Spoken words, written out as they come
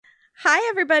Hi,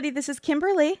 everybody. This is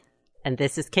Kimberly. And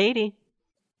this is Katie.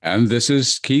 And this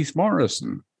is Keith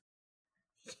Morrison.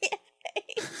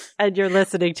 And you're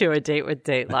listening to A Date with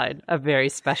Dateline, a very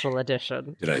special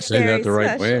edition. Did I say that the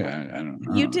right way? I don't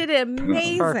know. You did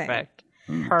amazing. Perfect.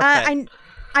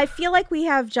 I feel like we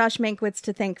have Josh Mankiewicz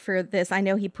to thank for this. I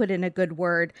know he put in a good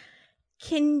word.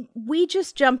 Can we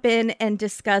just jump in and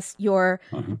discuss your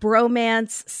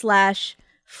bromance /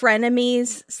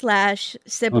 frenemies /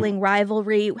 sibling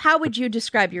rivalry? How would you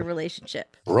describe your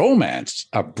relationship? Bromance?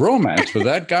 A bromance with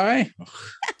that guy?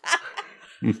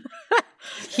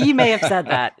 He may have said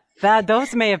that.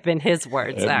 Those may have been his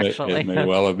words, actually. It may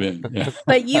well have been. Yeah.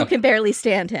 But you can barely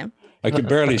stand him. I can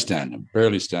barely stand him.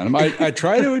 I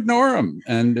try to ignore him,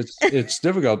 and it's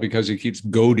difficult because he keeps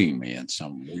goading me in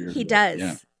some weird way. He does.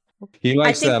 Yeah. He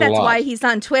likes that a lot. I think that's why he's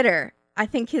on Twitter. I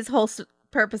think his whole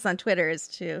purpose on Twitter is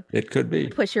to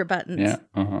push your buttons.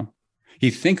 Yeah.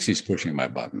 He thinks he's pushing my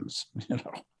buttons.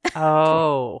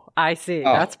 Oh, I see.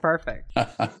 That's perfect.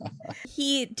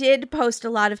 He did post a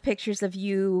lot of pictures of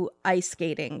you ice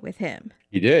skating with him.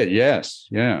 He did, yes.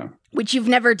 Yeah. Which you've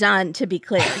never done, to be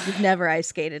clear. You've never ice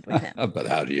skated with him. But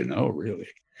how do you know, really?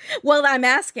 Well, I'm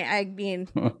asking. I mean,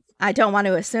 I don't want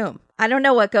to assume. I don't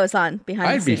know what goes on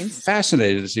behind the scenes. I'd be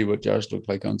fascinated to see what Josh looked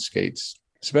like on skates,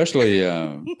 especially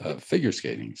figure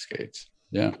skating skates.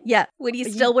 Yeah. Yeah. Would he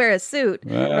still wear a suit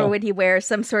or would he wear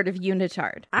some sort of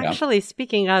unitard? Actually,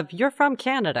 speaking of, you're from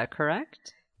Canada,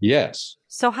 correct? Yes.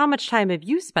 So how much time have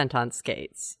you spent on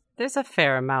skates? There's a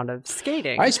fair amount of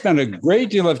skating. I spent a great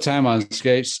deal of time on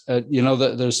skates.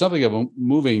 There's something about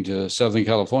moving to Southern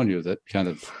California that kind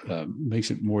of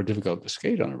makes it more difficult to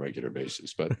skate on a regular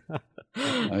basis. But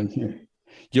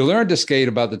you learn to skate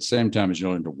about the same time as you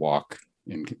learn to walk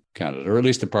in Canada, or at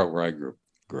least the part where I grew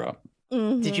up.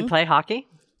 Mm-hmm. Did you play hockey?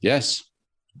 Yes.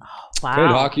 Oh, wow. Played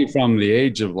hockey from the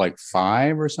age of like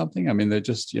 5 or something. I mean, they're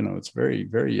just, it's very,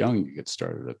 very young to get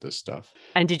started at this stuff.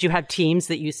 And did you have teams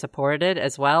that you supported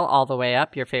as well, all the way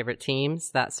up, your favorite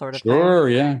teams, that sort of thing? Sure,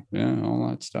 yeah, all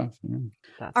that stuff. Yeah.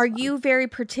 Are you very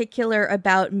particular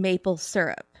about maple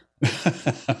syrup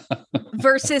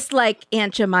versus like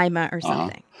Aunt Jemima or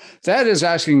something? That is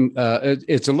asking,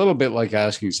 it's a little bit like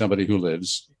asking somebody who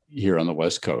lives here on the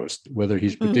West Coast, whether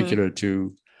he's particular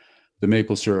to the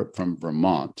maple syrup from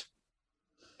Vermont.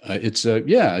 It's a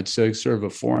sort of a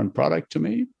foreign product to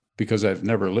me because I've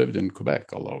never lived in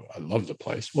Quebec, although I love the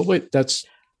place. Well, wait, that's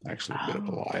actually a bit of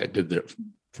a lie. I did there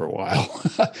for a while.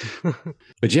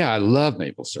 But yeah, I love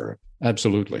maple syrup.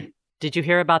 Absolutely. Did you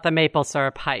hear about the maple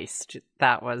syrup heist?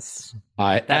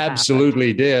 I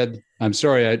absolutely did. I'm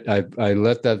sorry, I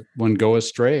let that one go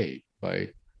astray by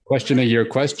questioning your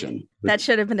question. That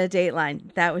should have been a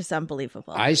Dateline. That was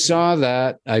unbelievable. I saw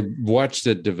that. I watched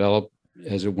it develop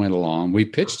as it went along. We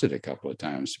pitched it a couple of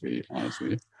times, to be honest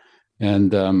with you.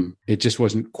 And it just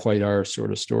wasn't quite our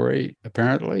sort of story,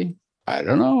 apparently. I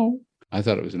don't know. I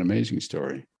thought it was an amazing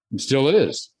story. And still it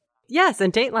is. Yes,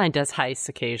 and Dateline does heists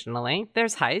occasionally.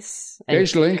 There's heists.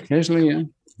 Occasionally,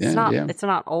 yeah. It's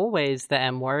not always the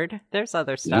M word. There's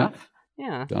other stuff.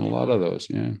 Yeah. Done a lot of those,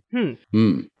 yeah.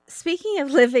 Speaking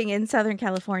of living in Southern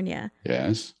California.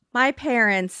 Yes. My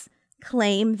parents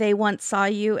claim they once saw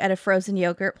you at a frozen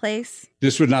yogurt place.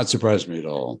 This would not surprise me at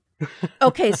all.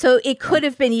 Okay, so it could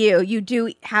have been you. You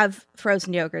do have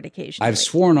frozen yogurt occasionally. I've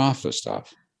sworn off the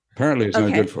stuff. Apparently it's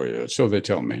not good for you. So they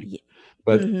tell me.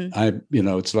 But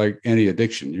it's like any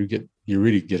addiction. You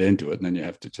really get into it and then you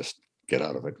have to just get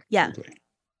out of it. Yeah.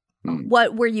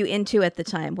 What were you into at the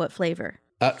time? What flavor?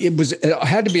 It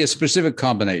had to be a specific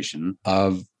combination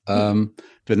of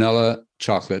vanilla,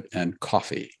 chocolate, and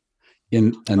coffee,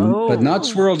 but not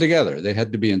swirled together. They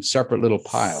had to be in separate little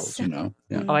piles, Yeah.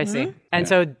 Oh, I see. And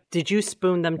so, did you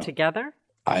spoon them together?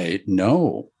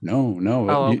 No.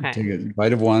 Oh, you okay. take a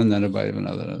bite of one, then a bite of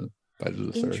another, a bite of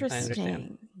the third.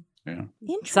 Interesting. Yeah.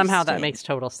 Somehow that makes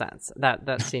total sense.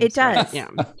 That seems it does. Right.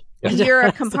 Yeah. You're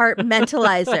a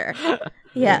compartmentalizer.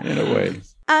 Yeah. In a way.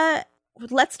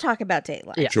 Let's talk about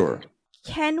Dateline. Yeah. Sure.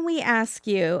 Can we ask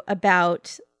you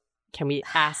about Leah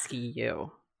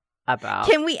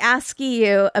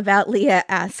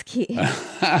Askey?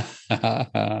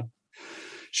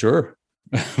 Sure.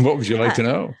 What would you like to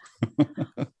know?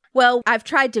 Well, I've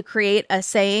tried to create a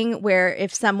saying where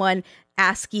if someone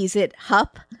Askies it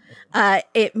hup,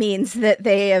 it means that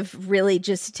they have really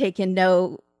just taken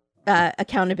no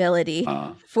accountability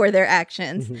for their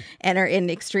actions and are in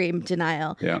extreme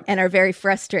denial and are very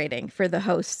frustrating for the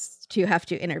hosts to have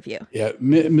to interview. Yeah,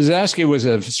 Ms. Askey was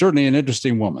certainly an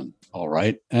interesting woman, all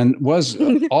right, and was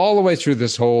all the way through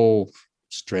this whole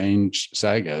strange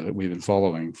saga that we've been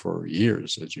following for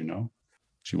years, as you know.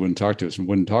 she wouldn't talk to us and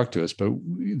wouldn't talk to us. But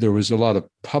there was a lot of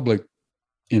public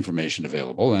information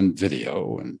available and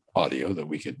video and audio that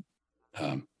we could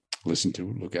listen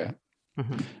to, look at.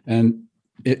 Mm-hmm. And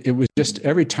it was just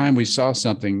every time we saw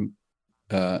something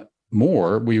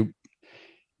more,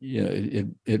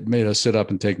 it made us sit up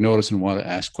and take notice and want to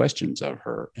ask questions of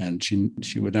her. And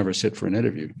she would never sit for an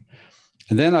interview.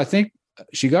 And then I think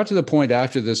she got to the point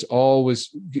after this,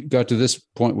 got to this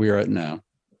point we are at now,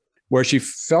 where she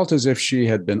felt as if she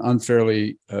had been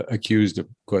unfairly accused of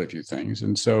quite a few things.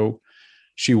 And so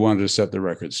she wanted to set the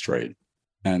record straight.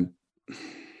 And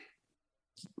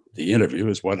the interview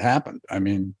is what happened. I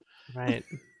mean, right.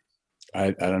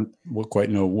 I don't quite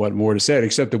know what more to say,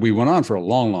 except that we went on for a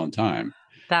long, long time.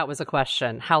 That was a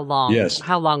question. How long? Yes.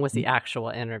 How long was the actual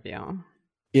interview?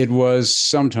 It was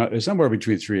somewhere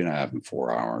between 3.5 and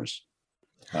 4 hours.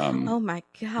 Oh my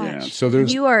gosh! Yeah, so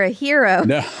you are a hero.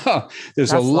 No,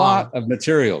 there's a lot of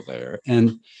material there,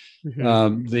 and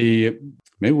maybe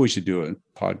we should do a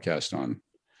podcast on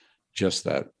just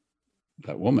that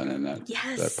woman and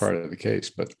that part of the case.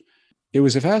 But it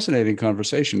was a fascinating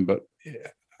conversation. But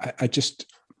I just,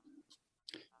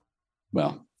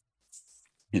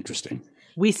 interesting.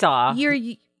 We saw you're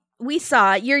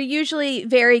usually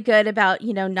very good about,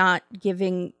 not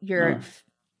giving your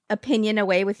opinion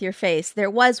away with your face. There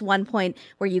was one point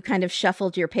where you kind of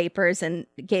shuffled your papers and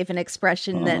gave an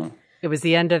expression that it was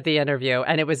the end of the interview,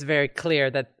 and it was very clear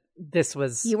that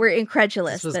you were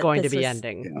incredulous. This was going to be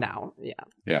ending now.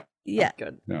 Yeah.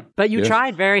 Good. Yeah. But you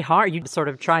tried very hard. You sort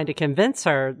of trying to convince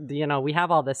her, we have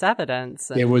all this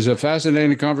evidence. It was a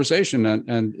fascinating conversation.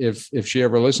 And if she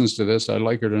ever listens to this, I'd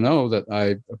like her to know that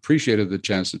I appreciated the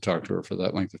chance to talk to her for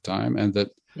that length of time. And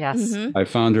that I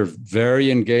found her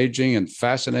very engaging and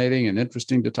fascinating and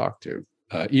interesting to talk to,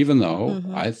 even though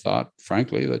I thought,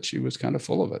 frankly, that she was kind of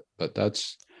full of it. But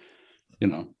that's,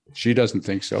 she doesn't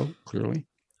think so, clearly.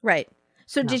 Right.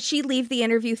 So did she leave the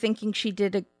interview thinking she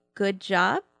did a good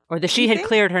job? Or that she had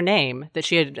cleared her name, that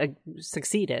she had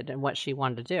succeeded in what she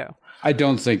wanted to do? I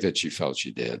don't think that she felt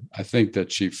she did. I think that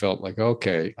she felt like,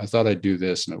 okay, I thought I'd do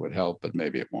this and it would help, but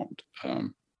maybe it won't.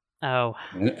 And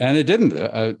it didn't.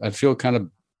 I feel kind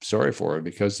of sorry for her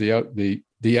because the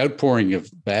outpouring of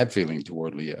bad feeling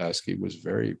toward Leah Askey was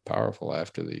very powerful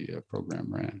after the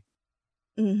program ran.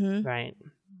 Mm-hmm. Right.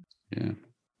 Yeah.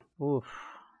 Oof.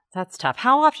 That's tough.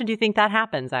 How often do you think that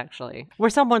happens, actually? Where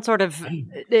someone sort of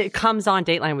it comes on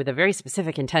Dateline with a very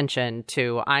specific intention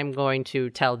to, I'm going to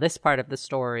tell this part of the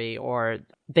story, or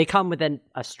they come with a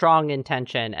strong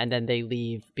intention and then they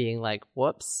leave being like,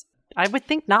 whoops. I would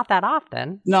think not that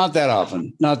often. Not that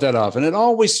often. It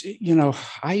always,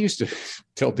 I used to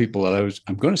tell people that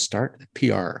I'm going to start a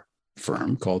PR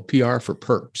firm called PR for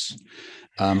Perps.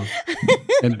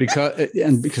 And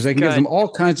because I can give them all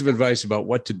kinds of advice about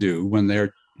what to do when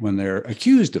they're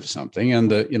accused of something, and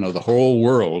the whole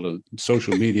world of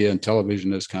social media and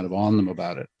television is kind of on them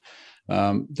about it.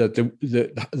 That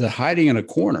the hiding in a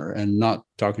corner and not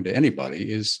talking to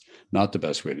anybody is not the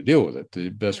best way to deal with it. The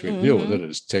best way to deal with it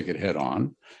is take it head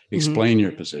on, explain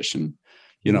your position,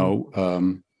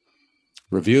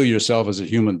 reveal yourself as a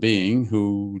human being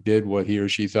who did what he or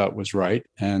she thought was right,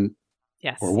 and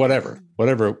or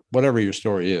whatever your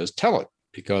story is, tell it,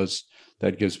 because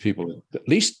that gives people, at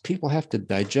least people have to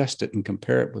digest it and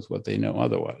compare it with what they know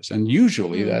otherwise. And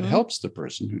usually that helps the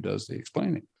person who does the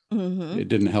explaining. Mm-hmm. It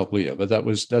didn't help Leah, but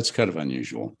that's kind of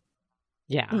unusual.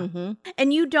 Yeah. Mm-hmm.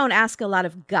 And you don't ask a lot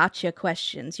of gotcha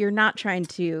questions. You're not trying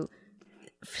to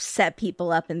set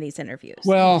people up in these interviews.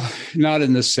 Well, not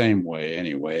in the same way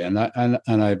anyway. And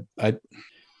I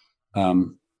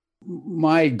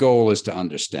my goal is to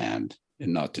understand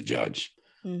and not to judge.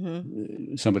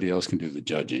 Mm-hmm. Somebody else can do the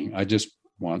judging. I just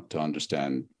want to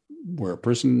understand where a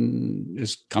person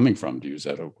is coming from, to use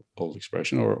that old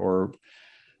expression, or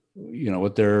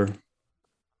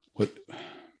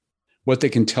what they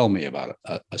can tell me about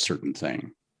a certain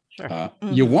thing. Sure.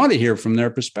 You want to hear from their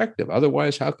perspective.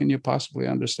 Otherwise, how can you possibly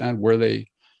understand where they,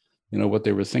 what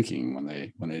they were thinking when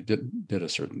they did a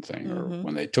certain thing, or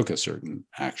when they took a certain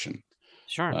action.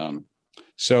 Sure.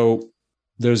 So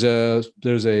there's a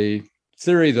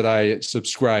theory that I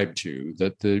subscribe to,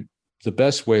 that the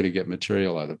best way to get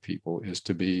material out of people is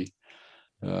to be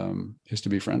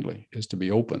friendly, is to be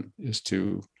open, is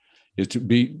to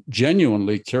be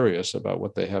genuinely curious about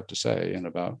what they have to say and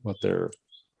about what their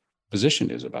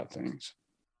position is about things.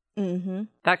 Mm-hmm.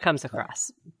 That comes across.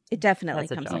 It definitely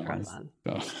comes across.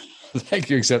 Thank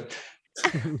you, except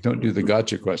don't do the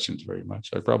gotcha questions very much.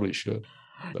 I probably should.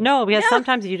 No, because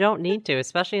sometimes you don't need to,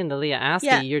 especially in the Leah Askey.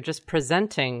 Yeah. You're just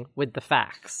presenting with the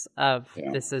facts of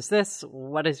this is this.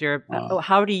 What is your?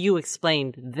 How do you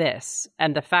explain this?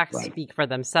 And the facts speak for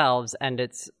themselves, and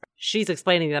she's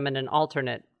explaining them in an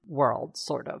alternate world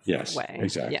sort of way.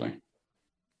 Exactly. Yeah.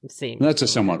 And that's a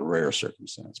somewhat rare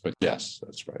circumstance, but yes,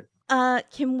 that's right.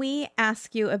 Can we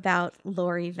ask you about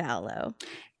Lori Vallow?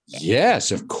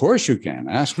 Yes, of course you can.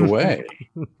 Ask away.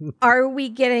 Are we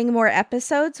getting more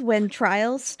episodes when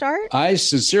trials start? I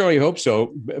sincerely hope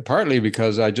so, partly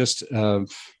because I just, I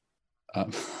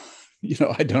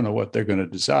don't know what they're going to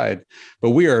decide,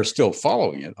 but we are still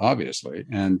following it, obviously.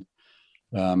 And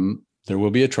there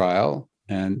will be a trial,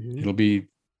 and it'll be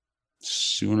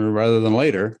sooner rather than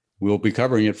later. We'll be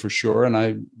covering it for sure. And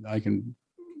I can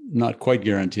not quite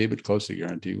guarantee, but close to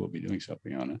guarantee we'll be doing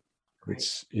something on it.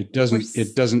 It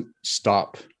doesn't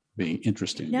stop being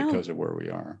interesting because of where we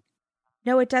are.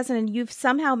 No, it doesn't. And you've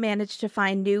somehow managed to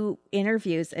find new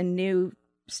interviews and new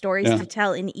stories to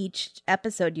tell in each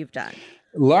episode you've done.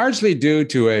 Largely due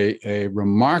to a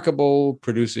remarkable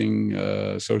producing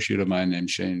associate of mine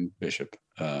named Shane Bishop.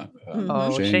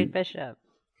 Shane Bishop.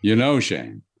 You know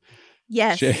Shane.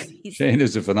 Yes. Shane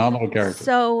is a phenomenal character.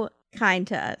 So kind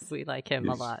to us. We like him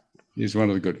a lot. He's one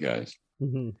of the good guys.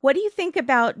 Mm-hmm. What do you think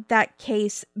about that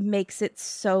case makes it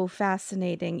so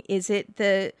fascinating? Is it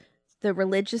the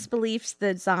religious beliefs,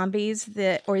 the zombies,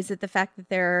 or is it the fact that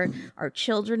there are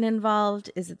children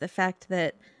involved? Is it the fact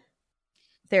that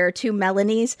there are two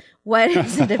Melanies? What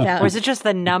is it about? Or is it just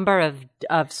the number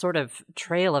of sort of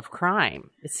trail of crime?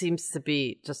 It seems to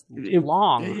be just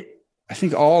long. I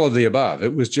think all of the above.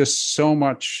 It was just so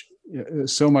much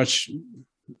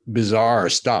bizarre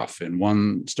stuff in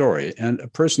one story. And a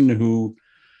person who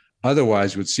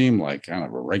otherwise would seem like kind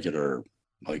of a regular,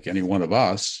 like any one of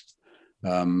us,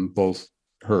 both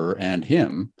her and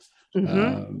him,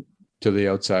 to the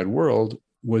outside world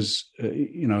was,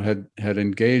 had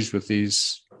engaged with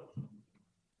these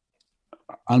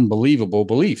unbelievable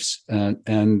beliefs,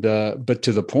 but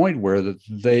to the point where that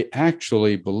they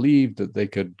actually believed that they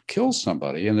could kill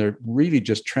somebody, and they're really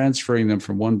just transferring them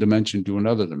from one dimension to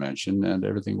another dimension, and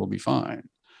everything will be fine.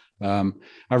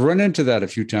 I've run into that a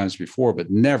few times before, but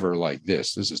never like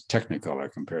this. This is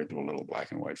Technicolor compared to a little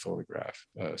black and white photograph.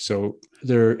 So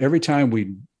every time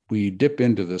we dip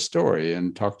into the story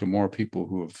and talk to more people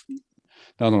who have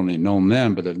not only known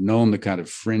them, but have known the kind of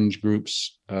fringe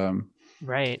groups,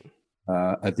 right.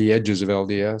 At the edges of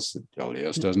LDS that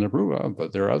LDS doesn't approve of,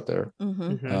 but they're out there.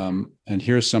 And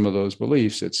here's some of those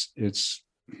beliefs. It's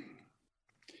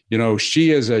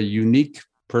she is a unique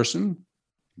person.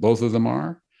 Both of them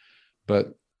are,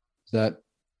 but that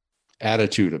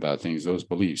attitude about things, those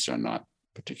beliefs are not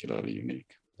particularly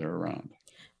unique. They're around.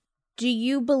 Do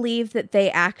you believe that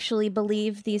they actually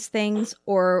believe these things,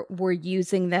 or were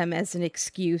using them as an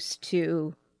excuse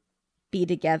to be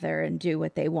together and do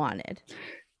what they wanted?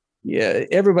 Yeah,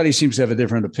 everybody seems to have a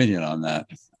different opinion on that.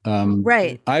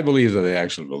 Right. I believe that they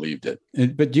actually believed it,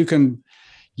 but you can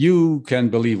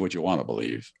believe what you want to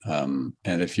believe. And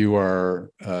if you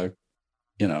are,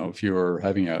 if you are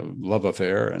having a love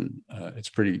affair, and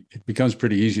it becomes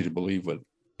pretty easy to believe what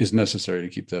is necessary to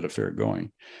keep that affair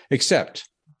going. Except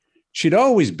she'd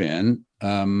always been,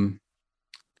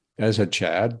 as had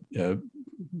Chad,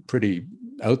 pretty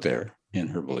out there in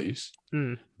her beliefs.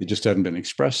 It just hadn't been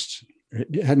expressed.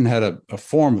 It hadn't had a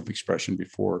form of expression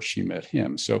before she met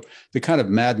him. So the kind of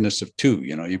madness of two,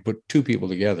 you put two people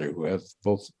together who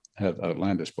both have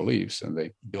outlandish beliefs, and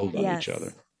they build on each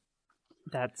other.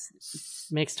 That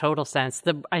makes total sense.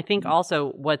 I think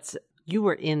also you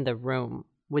were in the room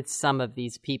with some of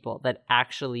these people that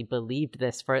actually believed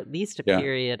this for at least a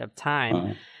period of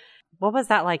time. What was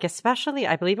that like? Especially,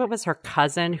 I believe it was her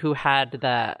cousin who had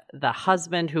the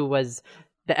husband who was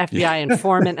the FBI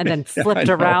informant, and then flipped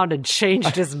around and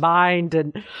changed his mind.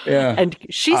 And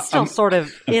she's still sort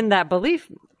of in that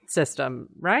belief system,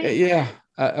 right? Yeah.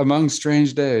 Among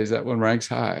strange days, that one ranks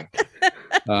high.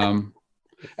 And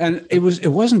it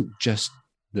wasn't just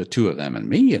the two of them and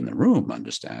me in the room,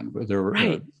 understand, but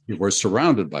we were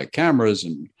surrounded by cameras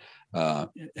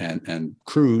and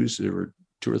crews. There were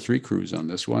 2 or 3 crews on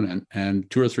this one, and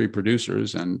 2 or 3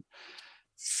 producers and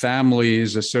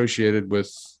families associated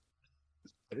with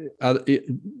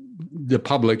the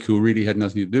public who really had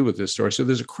nothing to do with this story. So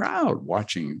there's a crowd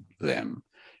watching them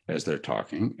as they're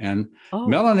talking. And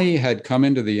Melanie had come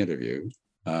into the interview.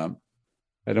 I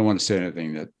don't want to say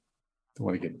anything that I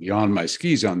want to get beyond my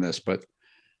skis on this, but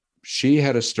she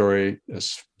had a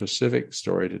specific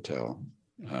story to tell,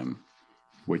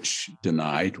 which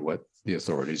denied what the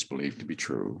authorities believed to be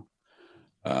true.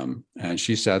 And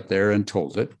she sat there and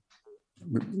told it.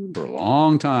 for a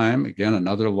long time. Again,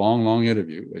 another long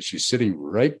interview. She's sitting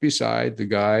right beside the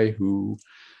guy who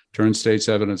turned state's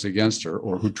evidence against her,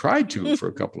 or who tried to for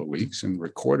a couple of weeks, and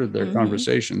recorded their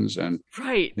conversations and,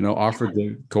 offered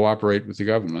to cooperate with the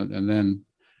government. And then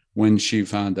when she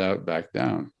found out, backed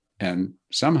down. And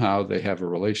somehow they have a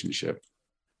relationship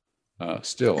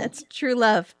still. That's true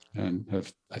love. And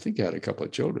have, I think, had a couple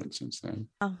of children since then.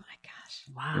 Oh my gosh.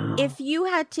 Wow. If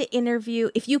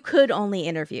you could only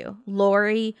interview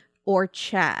Lori or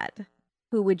Chad,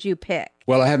 who would you pick?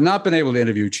 Well, I have not been able to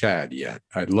interview Chad yet.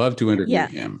 I'd love to interview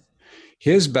him.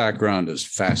 His background is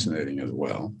fascinating as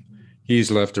well.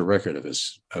 He's left a record of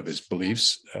his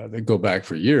beliefs that go back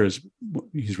for years.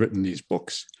 He's written these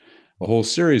books, a whole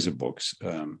series of books,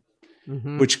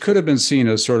 which could have been seen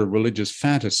as sort of religious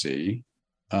fantasy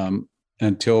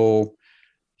until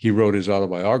he wrote his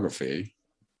autobiography,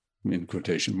 in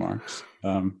quotation marks,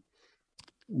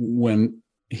 when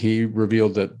he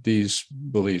revealed that these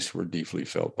beliefs were deeply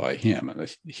felt by him, and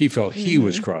that he felt he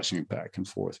was crossing back and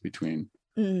forth between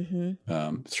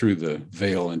through the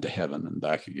veil into heaven and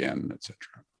back again, etc.,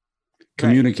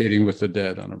 communicating with the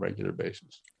dead on a regular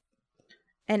basis.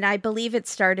 And I believe it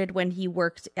started when he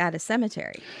worked at a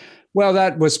cemetery. Well,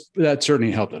 that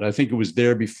certainly helped it. I think it was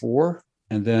there before,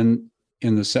 and then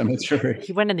in the cemetery.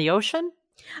 He went in the ocean?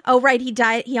 Oh, right. He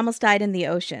died. He almost died in the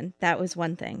ocean. That was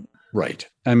one thing. Right.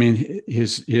 I mean,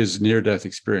 his near-death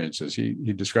experiences, he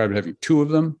described having two of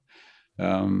them.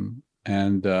 Were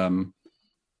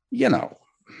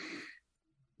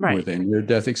they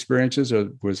near-death experiences,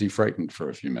 or was he frightened for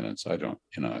a few minutes? I don't,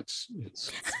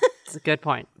 it's It's a good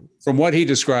point. From what he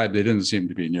described, they didn't seem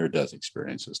to be near-death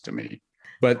experiences to me.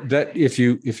 But that if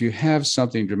you have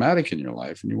something dramatic in your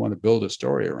life and you want to build a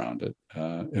story around it,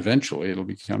 eventually it'll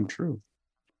become true.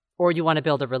 Or you want to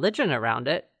build a religion around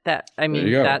it. There's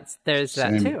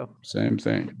that too. Same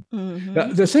thing.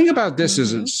 The thing about this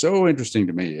is so interesting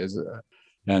to me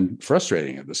and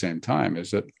frustrating at the same time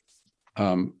is that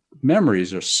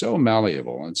memories are so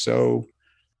malleable and so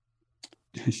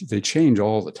they change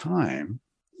all the time.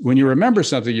 When you remember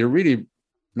something, you're really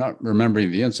not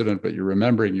remembering the incident, but you're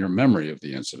remembering your memory of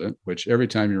the incident, which every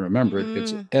time you remember it,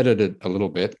 it's edited a little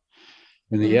bit.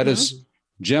 And the edits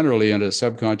generally in a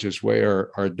subconscious way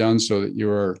are done so that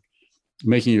you are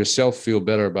making yourself feel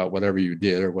better about whatever you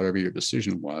did or whatever your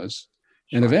decision was.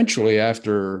 And eventually,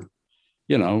 after,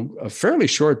 a fairly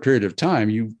short period of time,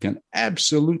 you can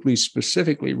absolutely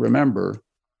specifically remember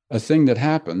a thing that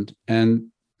happened. And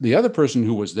the other person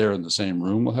who was there in the same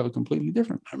room will have a completely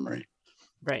different memory.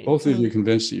 Right. Both of you are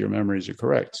convinced that your memories are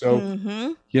correct.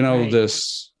 So,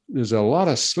 there's a lot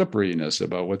of slipperiness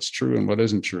about what's true and what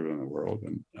isn't true in the world.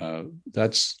 And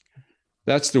that's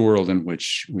the world in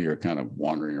which we are kind of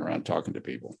wandering around talking to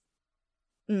people.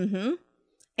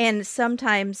 And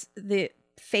sometimes the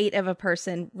fate of a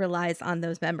person relies on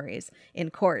those memories in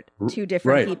court. Two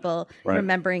different people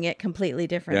remembering it completely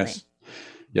differently.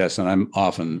 Yes. And I'm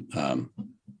often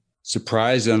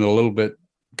surprised and a little bit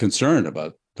concerned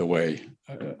about the way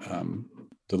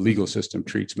the legal system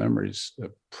treats memories,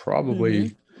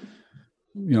 probably,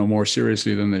 more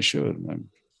seriously than they should.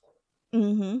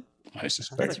 I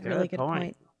suspect. That's a really good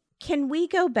point. Can we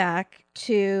go back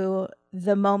to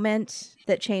the moment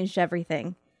that changed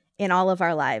everything in all of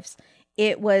our lives?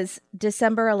 It was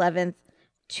December 11th,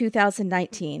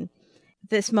 2019.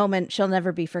 This moment shall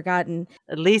never be forgotten.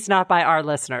 At least not by our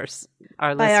listeners.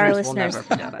 Our listeners will never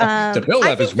forget it. The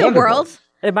build-up is the wonderful. World.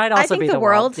 It might also be the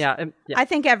world. Yeah. I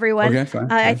think everyone. Okay,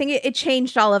 fine. I think it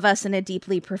changed all of us in a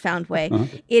deeply profound way.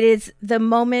 It is the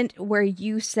moment where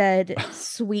you said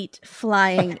 "sweet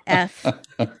flying F"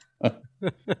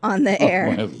 on the air.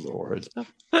 Oh, my Lord.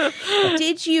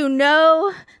 Did you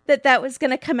know that was going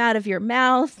to come out of your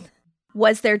mouth?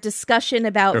 Was there discussion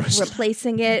about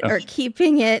replacing it or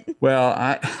keeping it? Well,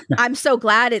 I'm so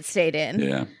glad it stayed in.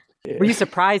 Yeah. Were you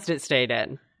surprised it stayed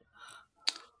in?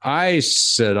 I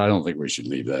said, I don't think we should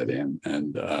leave that in.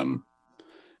 And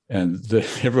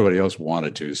everybody else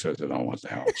wanted to. So I said, oh, what the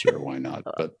hell? Sure, why not?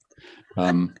 But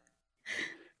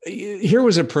here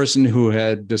was a person who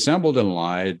had dissembled and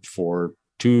lied for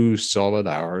 2 solid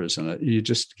hours. And you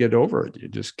just get over it. You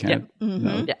just can't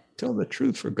tell the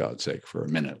truth, for God's sake, for a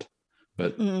minute.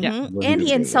 But and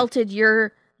he insulted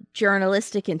your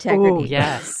journalistic integrity. Oh,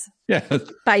 yes. Yeah.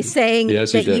 By saying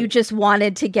that you just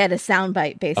wanted to get a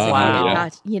soundbite, basically. Wow.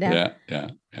 Yeah.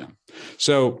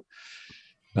 So,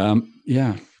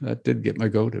 that did get my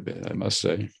goat a bit, I must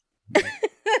say.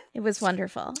 It was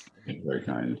wonderful. Very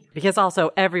kind. Because also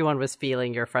everyone was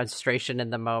feeling your frustration in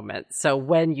the moment. So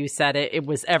when you said it,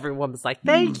 everyone was like,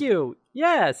 thank you.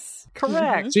 Yes,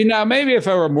 correct. See, now maybe if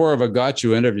I were more of a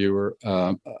gotcha interviewer,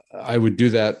 I would do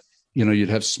that. You know, you'd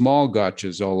have small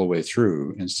gotchas all the way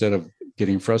through instead of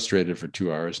getting frustrated for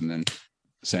 2 hours and then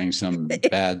saying some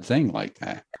bad thing like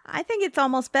that. I think it's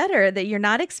almost better that you're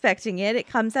not expecting it. It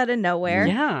comes out of nowhere.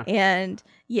 Yeah. And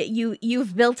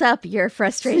you've built up your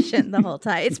frustration the whole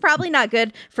time. It's probably not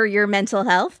good for your mental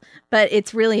health, but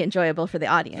it's really enjoyable for the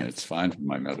audience. And it's fine for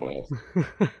my mental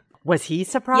health. Was he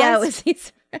surprised? Yeah, was he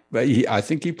surprised? But I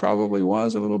think he probably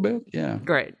was a little bit. Yeah.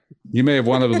 Great. You may have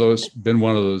been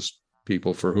one of those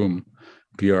people for whom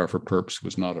PR for perps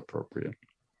was not appropriate.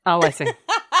 Oh, I see.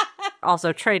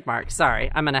 Also, trademark. Sorry,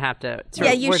 I'm going to have to.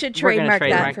 Yeah, you should trademark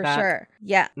that for sure.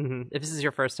 Yeah. Mm-hmm. If this is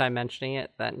your first time mentioning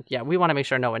it, then yeah, we want to make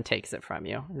sure no one takes it from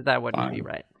you. That wouldn't be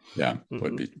right. Yeah,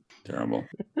 would be terrible.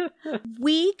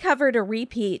 We covered a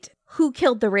repeat, Who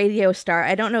Killed the Radio Star.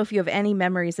 I don't know if you have any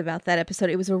memories about that episode.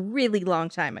 It was a really long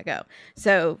time ago.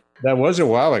 So that was a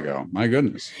while ago. My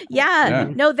goodness.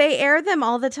 Yeah. No, they air them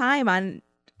all the time on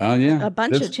a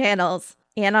bunch of channels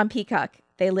and on Peacock.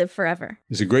 They live forever.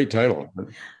 It's a great title.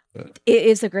 It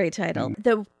is a great title.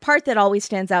 The part that always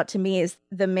stands out to me is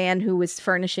the man who was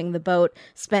furnishing the boat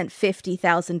spent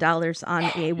 $50,000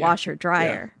 on a washer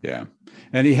dryer. Yeah.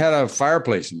 And he had a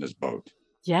fireplace in his boat.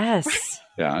 Yes.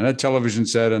 Yeah. And a television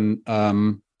set. And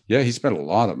he spent a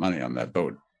lot of money on that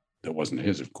boat. That wasn't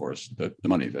his, of course, the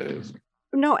money that is.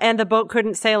 No, and the boat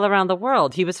couldn't sail around the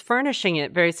world. He was furnishing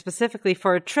it very specifically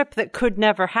for a trip that could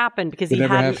never happen because he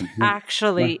hadn't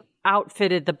actually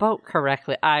outfitted the boat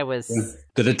correctly.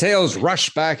 The details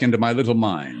rush back into my little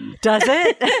mind. Does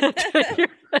it?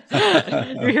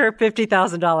 Your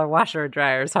 $50,000 washer and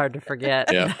dryer is hard to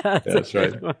forget. Yeah, that's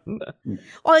right. Well,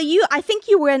 I think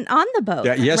you went on the boat.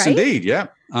 Yeah, yes, right? Indeed. Yeah.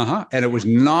 And it was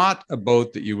not a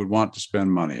boat that you would want to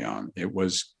spend money on. It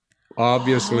was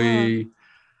obviously,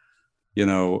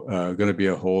 going to be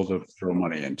a hole to throw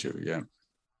money into. Yeah.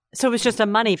 So it was just a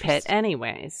money pit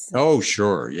anyways. Oh,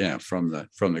 sure. Yeah. From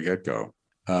the get-go.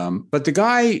 But the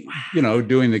guy,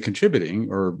 doing the contributing,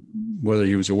 or whether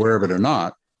he was aware of it or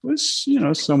not, was,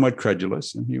 somewhat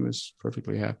credulous, and he was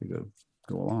perfectly happy to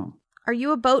go along. Are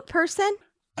you a boat person?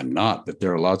 I'm not, but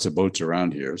there are lots of boats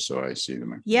around here, so I see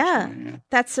them. Yeah.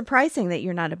 That's surprising that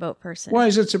you're not a boat person. Why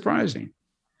is it surprising?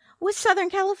 With Southern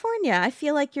California, I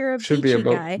feel like you're a beachy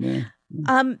guy. Yeah.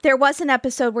 There was an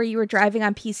episode where you were driving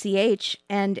on PCH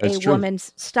and That's a true. woman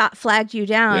flagged you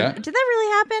down. Yeah. Did that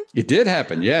really happen? It did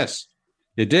happen. Yes,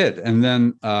 it did. And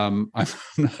then I'm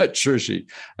not sure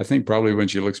I think probably when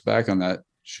she looks back on that,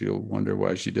 she'll wonder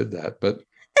why she did that. But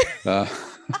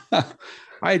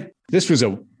this was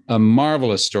a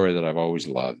marvelous story that I've always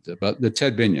loved, about the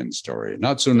Ted Binion story.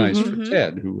 Not so nice for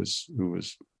Ted, who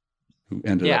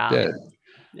ended up dead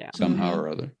somehow or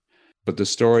other. But the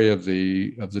story of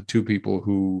the two people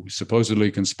who supposedly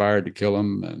conspired to kill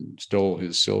him and stole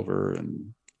his silver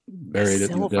and buried it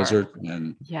in the desert.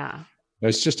 And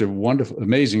it's just a wonderful,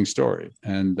 amazing story.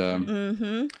 And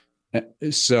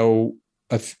so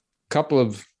a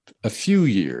few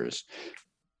years,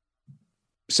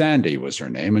 Sandy was her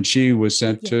name, and she was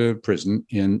sent to prison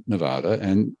in Nevada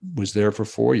and was there for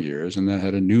 4 years, and then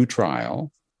had a new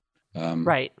trial.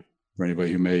 Right. For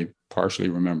anybody who may partially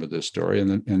remember this story, and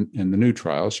then in the new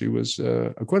trial, she was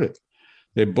acquitted.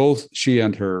 She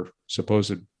and her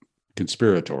supposed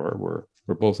conspirator were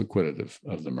both acquitted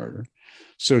of the murder.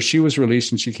 So she was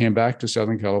released, and she came back to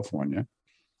Southern California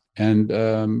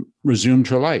and resumed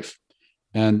her life.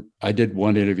 And I did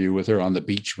one interview with her on the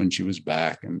beach when she was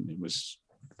back, and it was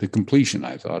the completion,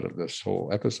 I thought, of this whole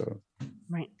episode.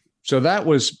 Right. So that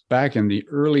was back in the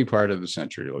early part of the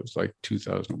century. It was like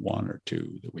 2001 or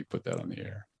 2 that we put that on the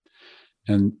air.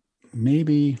 And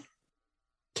maybe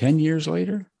 10 years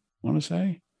later, I want to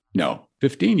say? No,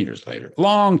 15 years later,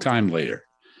 long time later,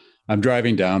 I'm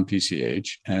driving down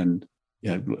PCH and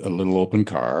a little open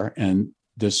car, and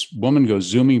this woman goes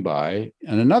zooming by,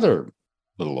 and another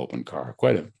little open car,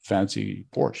 quite a fancy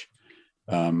Porsche.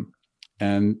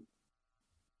 And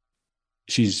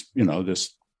she's,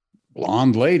 this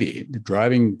blonde lady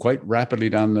driving quite rapidly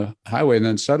down the highway, and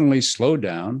then suddenly slowed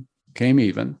down, came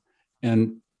even,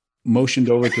 and motioned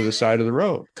over to the side of the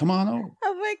road. Come on over.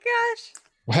 Oh my gosh.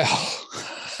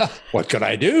 Well, what could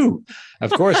I do?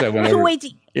 Of course I went over. Wait,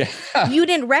 you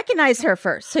didn't recognize her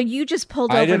first, so you just pulled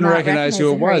over. I didn't recognize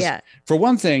who it was. Yet. For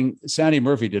one thing, Sandy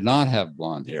Murphy did not have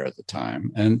blonde hair at the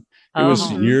time, and it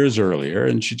was years earlier,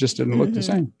 and she just didn't look the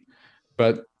same.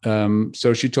 But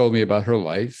so she told me about her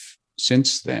life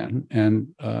since then,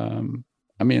 and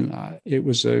it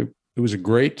was was a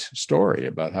great story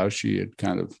about how she had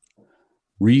kind of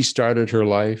restarted her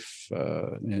life,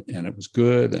 and it was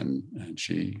good, and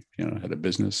she, had a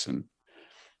business, and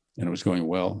it was going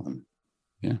well, and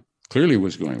clearly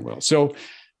was going well. So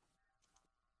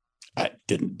I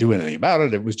didn't do anything about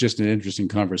it. It was just an interesting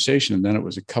conversation. And then it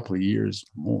was a couple of years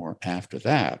more after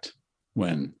that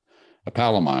when a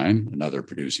pal of mine, another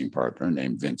producing partner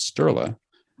named Vince Sterla,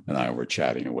 and I were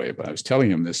chatting away, but I was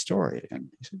telling him this story, and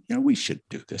he said, we should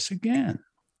do this again.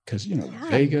 Because,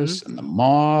 Vegas and the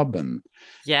mob and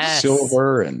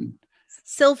silver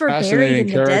buried in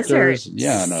the desert.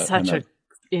 Yeah. Such an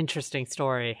interesting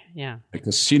story. Yeah. A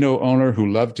casino owner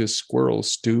who loved his squirrel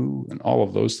stew and all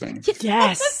of those things.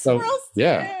 Yes. So,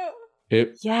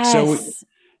 So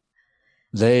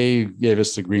they gave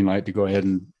us the green light to go ahead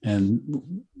and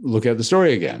look at the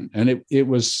story again. And it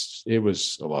was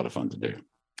a lot of fun to do.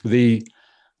 The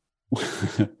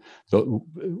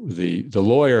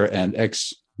lawyer and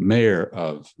ex-mayor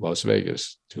of Las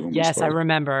Vegas, to whom I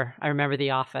remember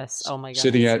The Office. Oh my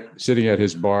God. Sitting at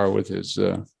his bar with his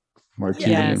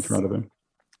martini in front of him,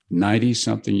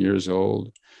 90-something years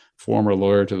old, former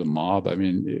lawyer to the mob. I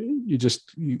mean,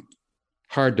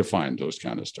 hard to find those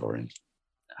kind of stories.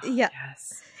 Yeah.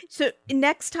 Yes. So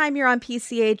next time you're on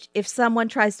PCH, if someone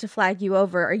tries to flag you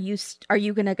over, are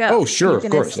you going to go? Oh, sure, of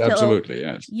course, absolutely,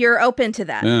 yes. You're open to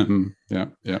that. Mm-hmm.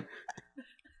 Yeah.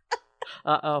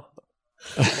 Uh-oh.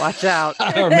 Watch out.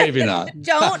 Or maybe not.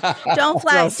 Don't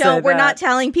flag. We're not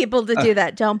telling people to do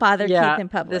that. Don't bother Keith in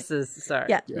public. This is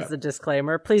a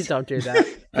disclaimer. Please don't do that.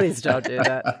 Please don't do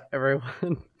that,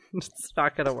 everyone. It's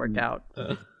not going to work out.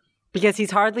 Because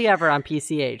he's hardly ever on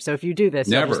PCH. So if you do this,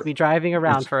 you'll just be driving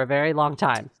around for a very long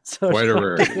time. So quite a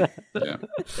rarity. Yeah.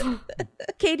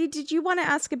 Katie, did you want to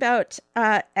ask about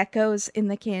Echoes in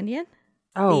the Canyon?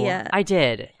 Oh, I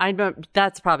did. I know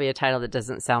that's probably a title that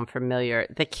doesn't sound familiar.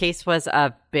 The case was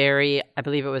of Barry, I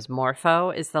believe it was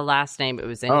Morphew is the last name. It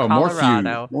was in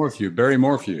Colorado. Morphew, Barry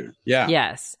Morphew. Yeah.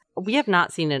 Yes. We have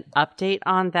not seen an update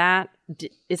on that.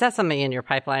 Is that something in your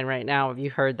pipeline right now? Have you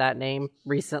heard that name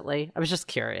recently? I was just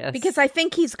curious. Because I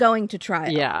think he's going to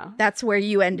trial. Yeah. That's where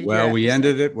you ended. Well, we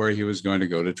ended it where he was going to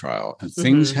go to trial. And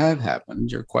things have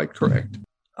happened. You're quite correct.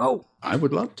 Oh. I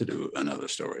would love to do another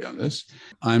story on this.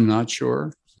 I'm not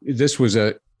sure. This was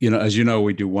as you know,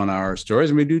 we do 1 hour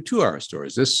stories and we do 2 hour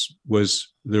stories.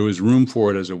 There was room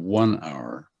for it as a 1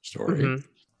 hour story.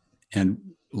 And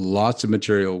lots of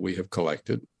material we have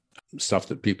collected. Stuff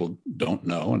that people don't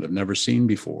know and have never seen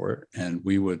before. And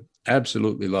we would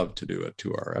absolutely love to do a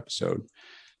 2 hour episode.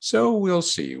 So we'll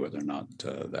see whether or not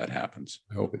that happens.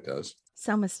 I hope it does.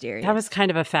 So mysterious. That was kind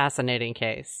of a fascinating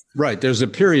case. Right. There's a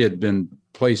period been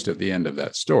placed at the end of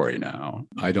that story now.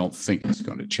 I don't think it's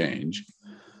going to change.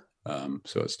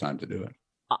 So it's time to do it.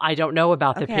 I don't know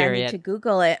about the period. I need to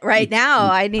Google it right now.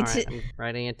 I'm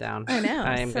writing it down. I know.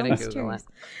 I am going to Google it.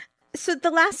 So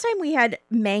the last time we had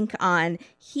Mank on,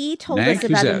 he told us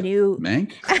about a new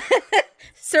Mank?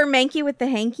 Sir Mankey with the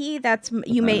hanky. That's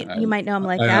you might know him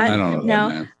like that. I don't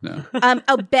know. No.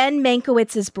 Ben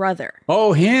Mankiewicz's brother.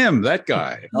 Oh, him, that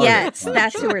guy. Yes,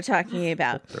 that's who we're talking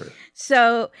about.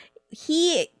 So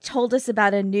he told us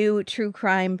about a new true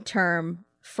crime term,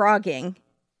 frogging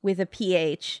with a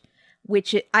PH,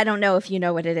 which I don't know if you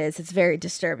know what it is. It's very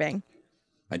disturbing.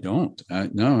 I don't.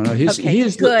 No. He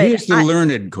is the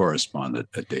learned correspondent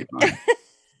at Dateline.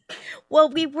 Well,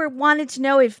 we wanted to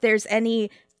know if there's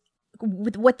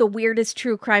what the weirdest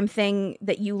true crime thing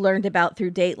that you learned about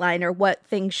through Dateline, or what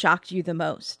thing shocked you the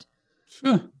most.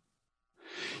 I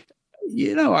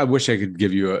wish I could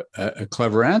give you a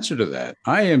clever answer to that.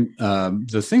 I am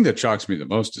the thing that shocks me the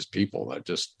most is people that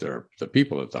they're the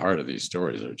people at the heart of these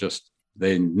stories are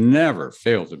they never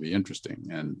fail to be interesting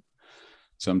and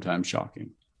sometimes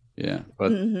shocking. Yeah,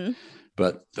 but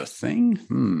the thing,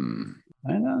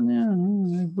 I don't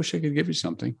know. I wish I could give you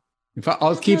something.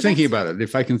 I'll keep thinking about it.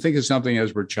 If I can think of something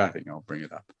as we're chatting, I'll bring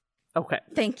it up. Okay,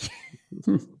 thank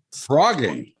you.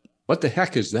 Frogging. What the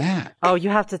heck is that? Oh, you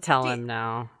have to tell him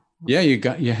now. Yeah,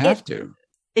 you have to.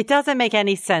 It doesn't make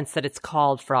any sense that it's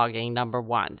called frogging. Number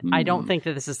one, I don't think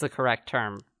that this is the correct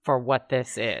term for what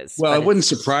this is. Well, it wouldn't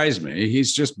surprise me.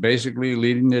 He's just basically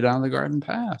leading you down the garden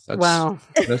path.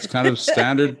 That's kind of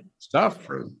standard stuff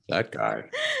for that guy.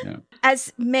 Yeah.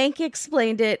 As Mank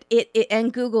explained it,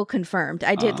 and Google confirmed.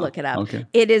 I did look it up. Okay.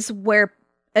 It is where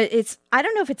it's. I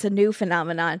don't know if it's a new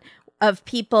phenomenon of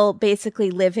people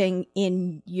basically living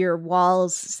in your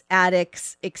walls,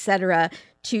 attics, etc.,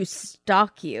 to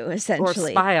stalk you,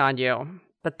 essentially, or spy on you.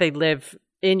 But they live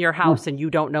in your house, and you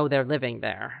don't know they're living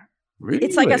there. Really?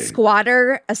 It's like a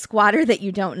squatter that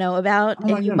you don't know about,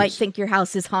 and you might think your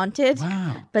house is haunted.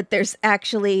 Wow. But there's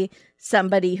actually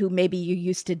somebody who maybe you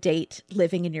used to date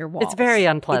living in your walls. It's very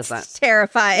unpleasant. It's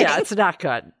terrifying. Yeah, it's not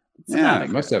good. It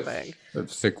must have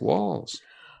thick walls.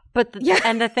 But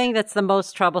and the thing that's the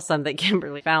most troublesome that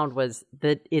Kimberly found was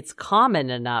that it's common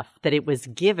enough that it was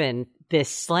given this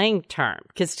slang term.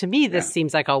 Because to me, this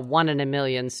seems like a 1 in a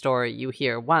million story you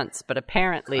hear once, but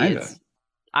apparently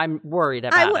I'm worried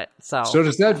about it. So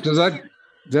does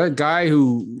that guy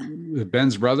who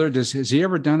Ben's brother, has he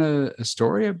ever done a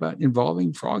story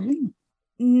involving frogging?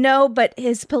 No, but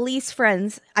his police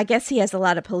friends, I guess he has a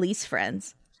lot of police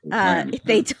friends. He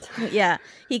claims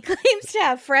to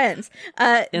have friends.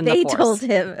 They told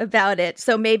him about it.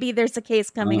 So maybe there's a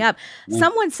case coming up.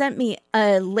 Someone sent me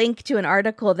a link to an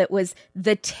article that was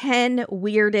the 10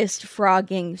 weirdest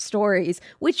frogging stories,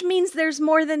 which means there's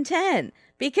more than 10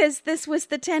 because this was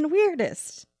the 10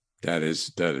 weirdest. That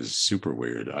is super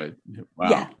weird. Wow.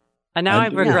 Yeah. And now I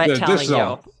regret telling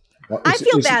you. I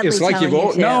feel badly. It's like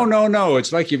no.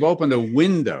 It's like you've opened a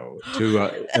window to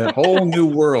a whole new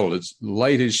world.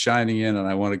 Light is shining in, and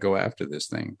I want to go after this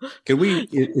thing. Can we?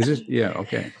 Is it? Yeah.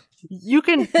 Okay. You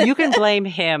can blame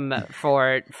him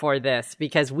for this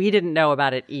because we didn't know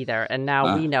about it either, and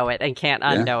now we know it and can't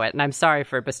unknow it. And I'm sorry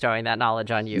for bestowing that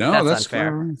knowledge on you. No, that's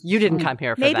unfair. Fine. You didn't come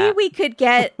here for that. Maybe we could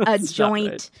get a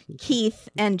joint Keith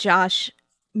and Josh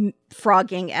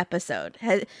frogging episode.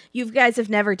 You guys have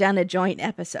never done a joint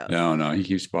episode. No, he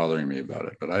keeps bothering me about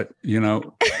it. But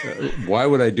why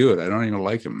would I do it? I don't even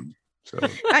like him. So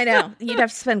I know you'd have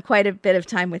to spend quite a bit of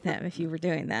time with him if you were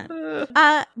doing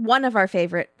that. One of our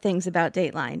favorite things about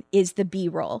Dateline is the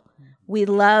B-roll. We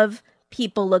love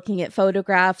people looking at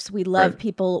photographs. We love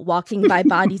people walking by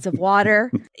bodies of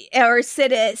water or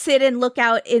sit and look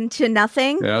out into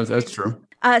nothing. Yeah, that's true.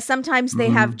 Sometimes they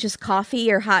have just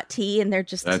coffee or hot tea and they're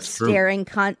just staring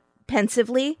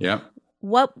pensively. Yeah.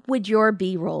 What would your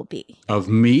B-roll be? Of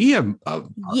me?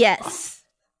 Yes.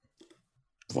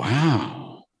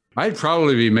 Wow. I'd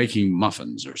probably be making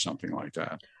muffins or something like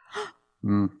that.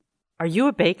 Are you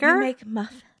a baker? You make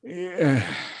muffins.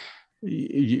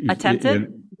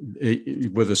 Attempted?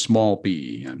 With a small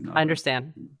B. I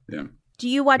understand. Yeah. Do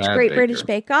you watch Great British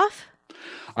Bake Off?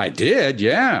 I did,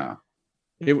 yeah.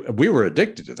 We were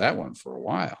addicted to that one for a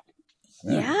while.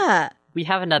 Yeah. We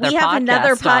have another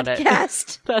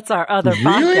podcast. That's our other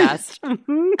podcast.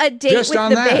 A date with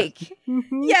the bake.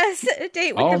 Yes, a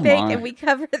date with the bake, and we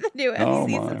cover the new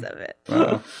seasons of it.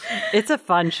 Wow. It's a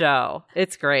fun show.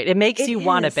 It's great. It makes you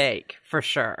want to bake, for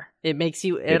sure. It makes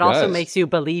you. It also makes you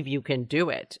believe you can do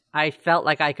it. I felt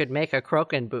like I could make a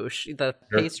croquembouche, the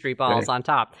pastry balls on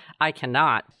top. I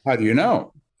cannot. How do you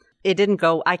know? It didn't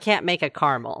go. I can't make a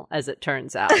caramel, as it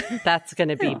turns out. That's going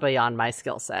to be beyond my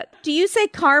skill set. Do you say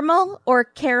caramel or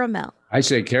caramel? I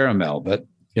say caramel, but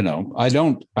I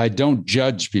don't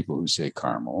judge people who say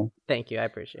caramel. Thank you, I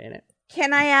appreciate it.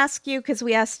 Can I ask you, because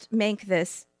we asked Mank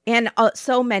this, and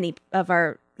so many of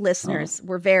our listeners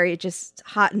were very just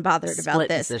hot and bothered about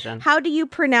this. Decision. How do you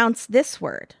pronounce this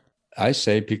word? I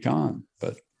say pecan,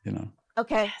 but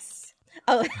Okay. Yes.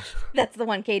 Oh, that's the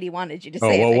one Katie wanted you to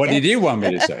say. Oh, well, what did you want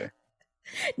me to say?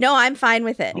 No, I'm fine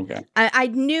with it. Okay. I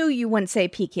knew you wouldn't say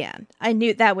pecan. I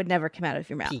knew that would never come out of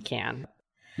your mouth. Pecan.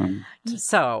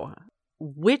 So,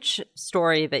 which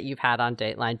story that you've had on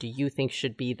Dateline do you think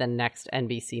should be the next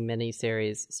NBC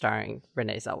miniseries starring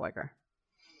Renee Zellweger?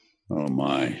 Oh,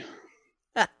 my.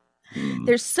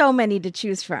 There's so many to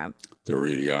choose from. There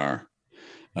really are.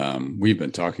 We've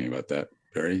been talking about that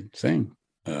very thing.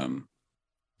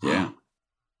 Yeah.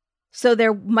 So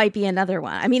there might be another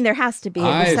one. I mean, there has to be. It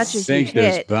was such a huge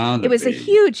hit. It was a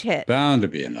huge hit. Bound to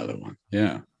be another one.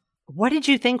 Yeah. What did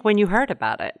you think when you heard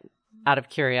about it? Out of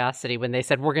curiosity, when they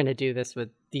said we're going to do this with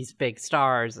these big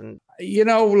stars, and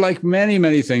like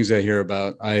many things I hear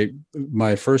about,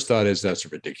 my first thought is that's a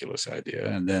ridiculous idea,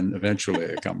 and then eventually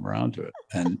I come around to it.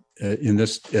 And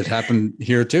it happened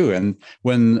here too. And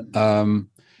when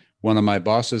one of my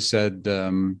bosses said,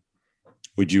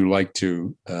 would you like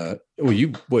to?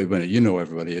 Wait a minute. You know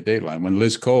everybody at Dateline. When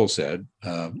Liz Cole said,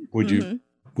 are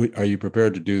you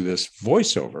prepared to do this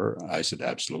voiceover? I said,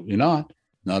 absolutely not.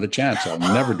 Not a chance. I'll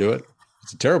never do it.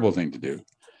 It's a terrible thing to do.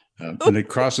 And it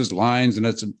crosses lines, and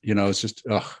it's just,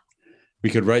 we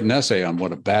could write an essay on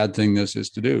what a bad thing this is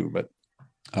to do. But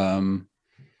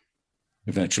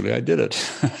eventually I did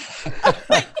it.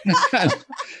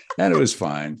 And it was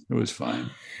fine. It was fine.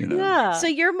 Yeah. So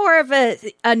you're more of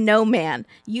a no man.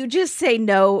 You just say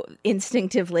no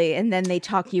instinctively, and then they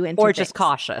talk you into or things. Just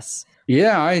cautious.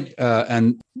 Yeah.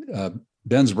 and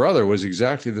Ben's brother was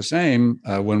exactly the same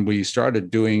when we started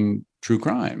doing true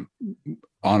crime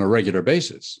on a regular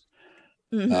basis.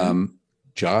 Mm-hmm.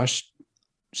 Josh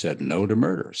said no to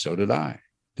murder. So did I.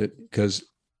 Because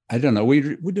I don't know, we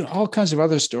do all kinds of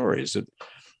other stories that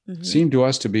seem to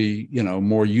us to be,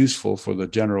 more useful for the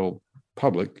general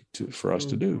public for us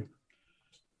to do.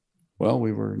 Well,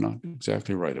 we were not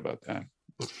exactly right about that.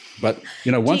 But,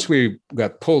 once we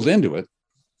got pulled into it,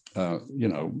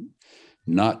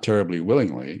 not terribly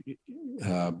willingly,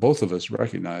 both of us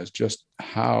recognized just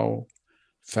how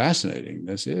fascinating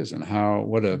this is, and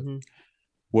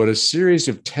what a series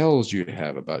of tells you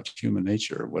have about human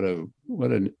nature. What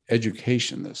an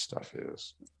education this stuff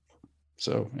is.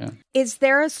 So, yeah. Is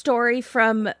there a story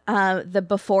from the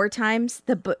before times,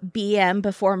 the BM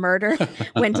before murder,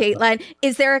 when Dateline?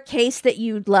 Is there a case that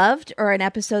you loved or an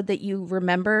episode that you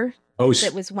remember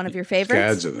that was one of your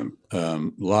favorites? Scads of them,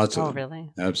 lots of them. Oh,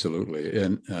 really? Absolutely,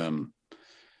 and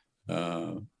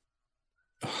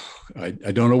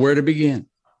I don't know where to begin.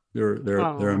 There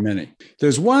are many.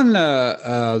 There's one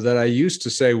that I used to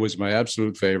say was my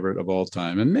absolute favorite of all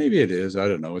time, and maybe it is. I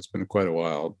don't know. It's been quite a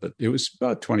while, but it was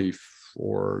about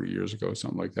 24 years ago,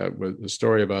 something like that. With a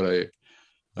story about a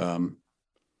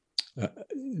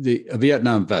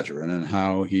Vietnam veteran, and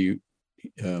how he,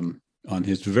 on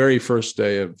his very first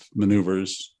day of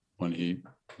maneuvers, when he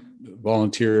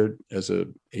volunteered as a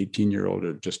 18-year-old,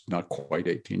 or just not quite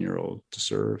 18-year-old, to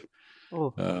serve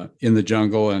in the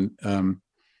jungle, and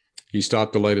he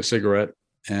stopped to light a cigarette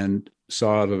and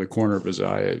saw out of the corner of his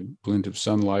eye a glint of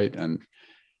sunlight, and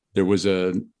there was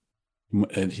and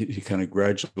he kind of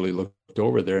gradually looked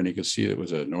over there, and he could see it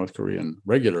was a North Korean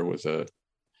regular with a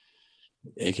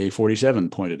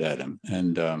AK-47 pointed at him.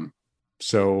 And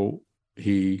so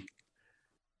he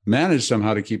managed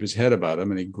somehow to keep his head about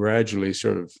him, and he gradually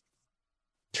sort of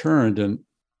turned and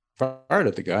fired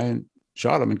at the guy and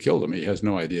shot him and killed him. He has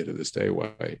no idea to this day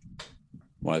why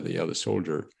the other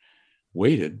soldier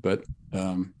waited, but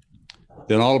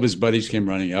then all of his buddies came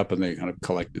running up, and they kind of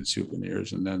collected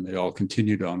souvenirs, and then they all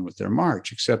continued on with their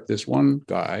march, except this one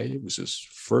guy. It was his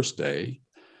first day,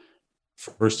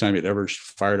 first time he'd ever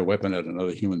fired a weapon at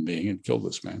another human being and killed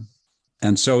this man.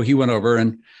 And so he went over,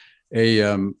 and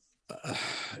a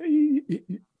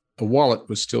wallet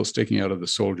was still sticking out of the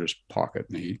soldier's pocket,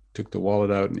 and he took the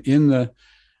wallet out, and in the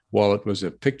wallet was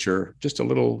a picture, just a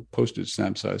little postage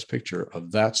stamp size picture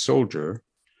of that soldier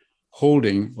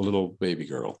holding a little baby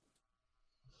girl.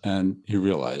 And he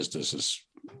realized this is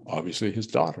obviously his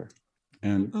daughter.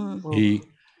 And he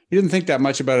didn't think that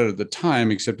much about it at the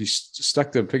time, except he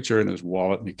stuck the picture in his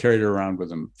wallet, and he carried it around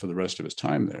with him for the rest of his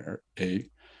time there. He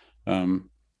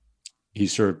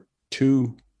served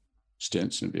 2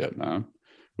 stints in Vietnam,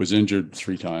 was injured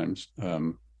 3 times,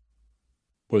 got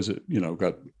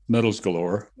medals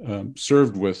galore,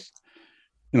 served with,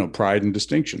 pride and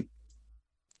distinction.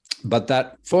 But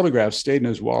that photograph stayed in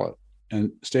his wallet,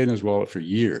 and stayed in his wallet for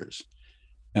years.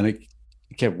 And it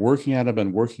kept working at him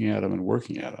and working at him and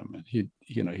working at him. And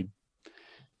I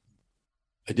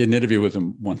did an interview with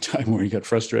him one time where he got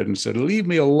frustrated and said, "Leave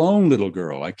me alone, little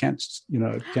girl. I can't,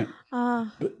 I can't."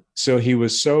 So he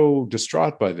was so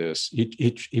distraught by this.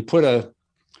 He wrote a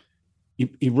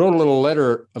little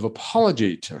letter of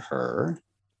apology to her,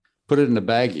 put it in a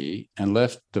baggie, and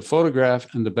left the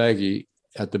photograph and the baggie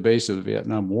at the base of the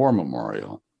Vietnam War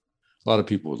Memorial. A lot of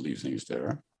people would leave things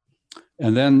there.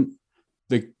 And then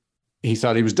he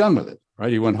thought he was done with it,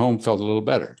 right? He went home, felt a little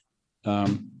better.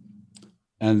 And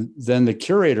then the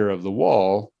curator of the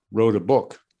wall wrote a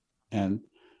book and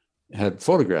had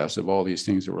photographs of all these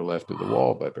things that were left of the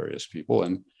wall by various people.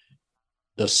 And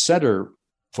the center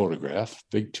photograph,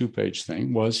 big 2-page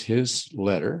thing, was his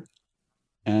letter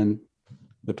and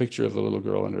the picture of the little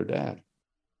girl and her dad.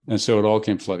 And so it all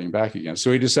came flooding back again.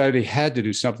 So he decided he had to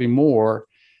do something more.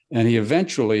 And he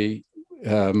eventually,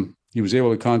 he was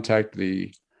able to contact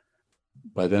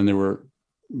by then there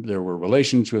were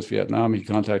relations with Vietnam. He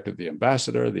contacted the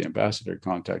ambassador. The ambassador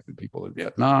contacted people in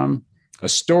Vietnam. A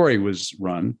story was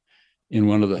run in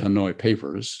one of the Hanoi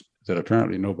papers that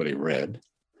apparently nobody read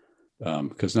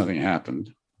because nothing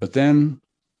happened. But then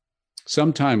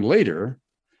sometime later,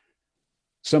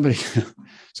 somebody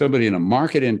in a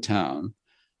market in town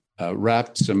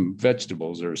wrapped some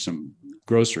vegetables or some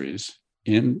groceries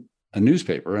in a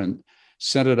newspaper and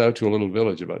sent it out to a little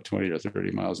village about 20 or 30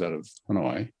 miles out of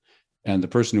Hanoi. And the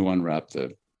person who unwrapped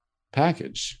the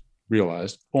package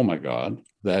realized, oh my God,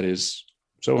 that is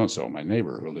so-and-so, my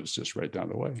neighbor who lives just right down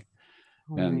the way.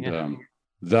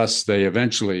 Thus they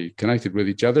eventually connected with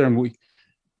each other, and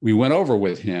we went over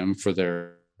with him for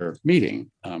their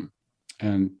meeting.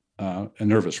 And a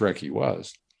nervous wreck he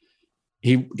was.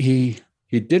 He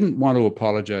he didn't want to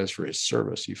apologize for his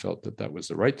service. He felt that that was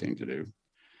the right thing to do.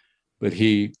 But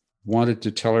he wanted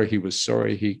to tell her he was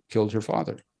sorry he killed her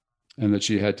father and that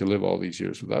she had to live all these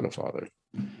years without a father.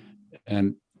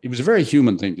 And it was a very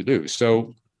human thing to do.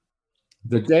 So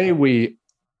the day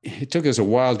it took us a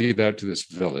while to get out to this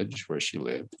village where she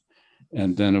lived.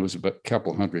 And then it was about a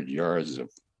couple hundred yards of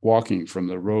walking from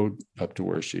the road up to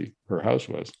where her house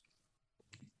was.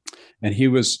 And he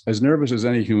was as nervous as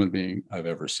any human being I've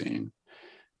ever seen.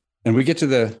 And we get to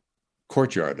the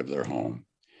courtyard of their home,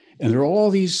 and there are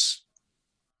all these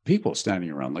people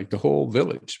standing around, like the whole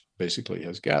village basically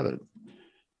has gathered.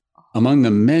 Among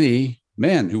them, many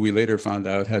men who we later found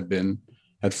out had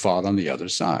fought on the other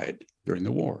side during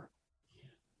the war.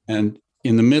 And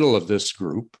in the middle of this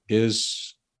group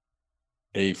is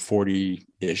a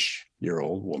 40-ish year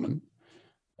old woman.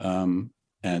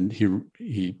 And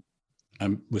he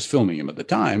I was filming him at the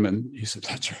time, and he said,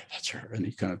 that's her. And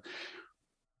he kind of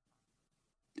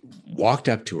walked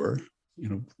up to her,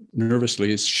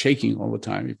 nervously, is shaking all the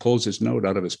time. He pulls his note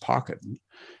out of his pocket and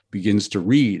begins to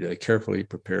read a carefully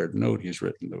prepared note he's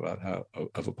written about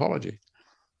of apology.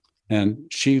 And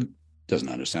she doesn't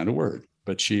understand a word,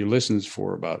 but she listens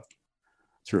for about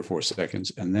 3 or 4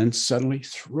 seconds and then suddenly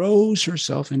throws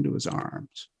herself into his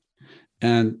arms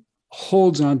and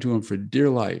holds on to him for dear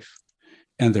life.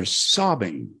 And they're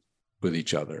sobbing with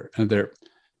each other. And they're,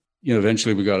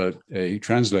 eventually we got a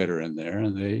translator in there,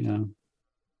 and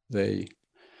they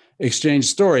exchanged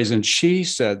stories. And she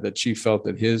said that she felt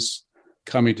that his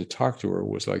coming to talk to her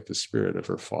was like the spirit of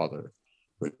her father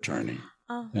returning.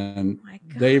 Oh, and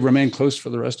they remained close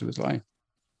for the rest of his life.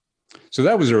 So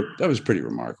that was a pretty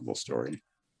remarkable story.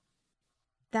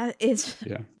 That is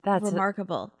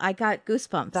remarkable. I got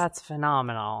goosebumps. That's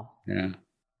phenomenal. Yeah.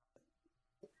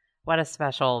 What a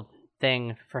special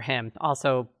thing for him.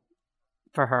 Also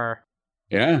for her.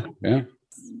 Yeah. And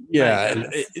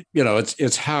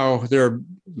it's how there are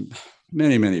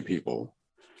many, many people,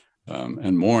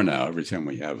 and more now, every time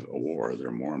we have a war, there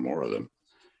are more and more of them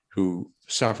who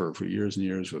suffer for years and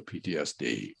years with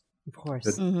PTSD. Of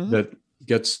course.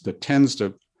 That tends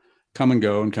to come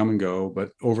and go,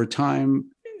 but over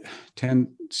time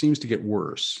seems to get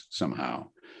worse somehow.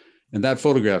 And that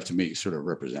photograph to me sort of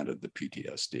represented the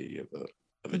PTSD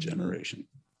of a generation.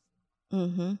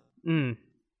 Mm-hmm.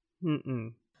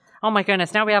 Oh my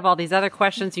goodness. Now we have all these other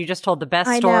questions. You just told the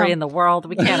best story in the world.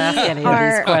 We can't ask any of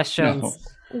these questions. No.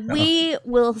 We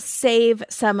will save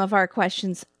some of our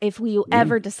questions if we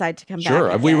ever decide to come back. Sure.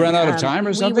 Have we run out of time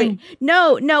or something?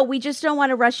 No, we just don't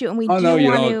want to rush you. And we you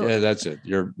don't. Yeah, that's it.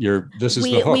 This is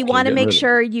the hook. We want to make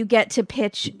sure you get to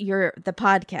pitch the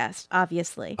podcast,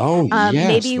 obviously. Oh, yes.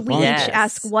 Maybe we each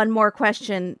ask one more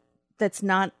question that's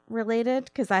not related,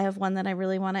 because I have one that I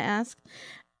really want to ask.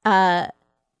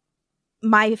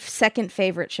 My second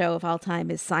favorite show of all time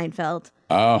is Seinfeld.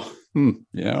 Oh,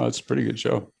 yeah, it's a pretty good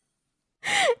show.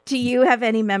 Do you have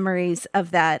any memories of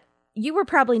that? You were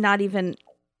probably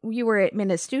you were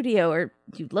in a studio, or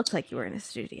you looked like you were in a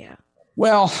studio.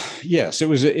 Well, yes,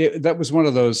 that was one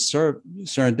of those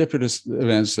serendipitous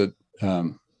events that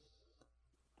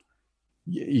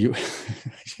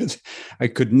I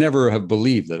could never have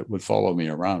believed that it would follow me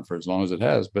around for as long as it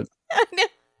has. But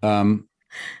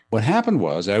what happened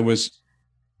was, I was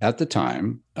at the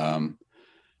time, I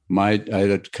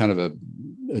had kind of a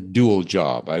dual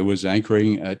job. I was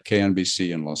anchoring at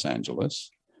KNBC in Los Angeles,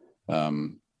 a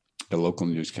local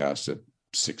newscast at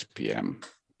 6 p.m.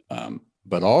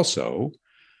 But also,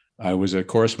 I was a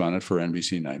correspondent for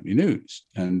NBC Nightly News.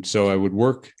 And so I would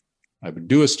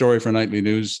do a story for Nightly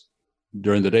News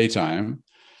during the daytime,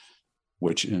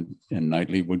 which in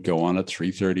Nightly would go on at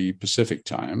 3:30 Pacific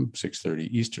time, 6:30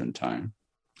 Eastern time.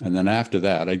 And then after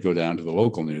that, I'd go down to the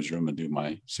local newsroom and do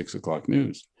my 6 o'clock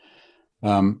news.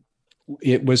 I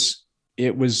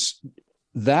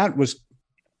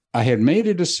had made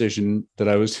a decision that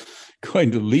I was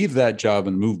going to leave that job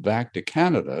and move back to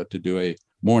Canada to do a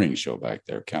morning show back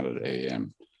there, Canada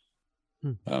AM.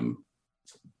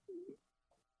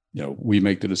 We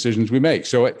make the decisions we make.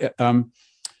 So,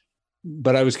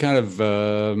 but I was kind of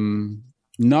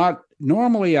not,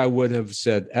 normally I would have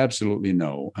said, absolutely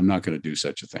no, I'm not going to do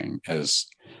such a thing. As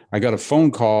I got a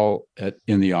phone call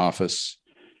in the office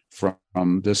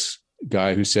from this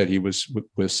guy who said he was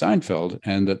with Seinfeld,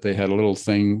 and that they had a little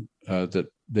thing that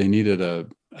they needed a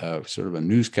sort of a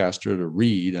newscaster to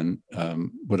read, and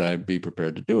would I be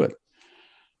prepared to do it?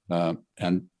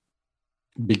 And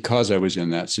because I was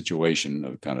in that situation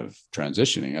of kind of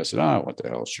transitioning, I said, what the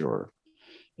hell, sure.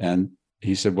 And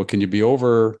he said, well, can you be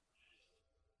over?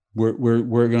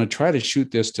 We're going to try to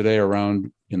shoot this today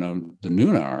around, the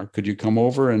noon hour. Could you come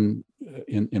over and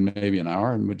in maybe an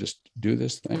hour, and we'll just do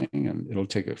this thing, and it'll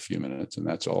take a few minutes, and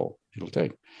that's all it'll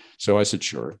take. So I said,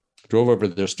 sure. Drove over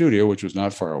to their studio, which was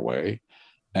not far away,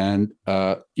 and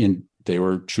they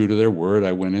were true to their word.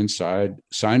 I went inside.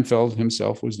 Seinfeld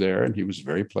himself was there, and he was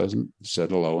very pleasant,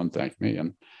 said hello and thanked me.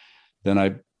 And then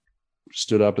I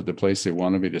stood up at the place they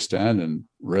wanted me to stand and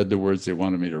read the words they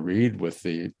wanted me to read with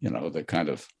the, the kind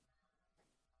of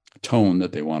tone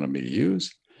that they wanted me to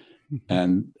use.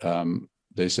 And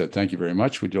they said, thank you very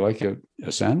much. Would you like a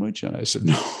sandwich? And I said,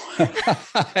 no.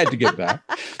 I had to get back.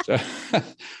 So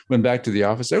went back to the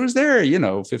office. I was there,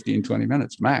 15, 20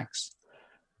 minutes max.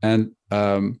 And it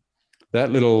was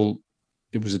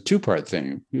a 2-part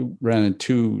thing. We ran in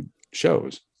 2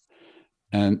 shows.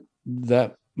 And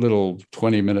that little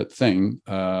 20-minute thing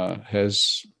I've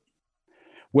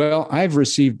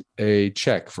received a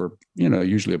check for,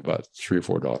 usually about $3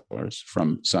 or $4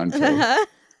 from Seinfeld.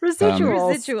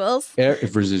 Residuals.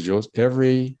 Residuals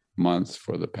every month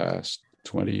for the past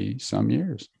 20 some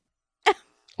years.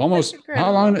 Almost,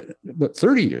 how long? But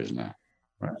 30 years now.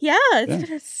 Right? Yeah.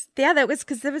 That was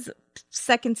because there was a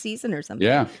second season or something.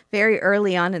 Yeah. Very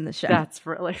early on in the show. That's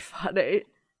really funny.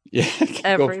 Yeah.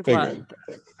 Every month.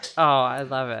 Oh, I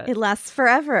love it. It lasts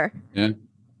forever. Yeah.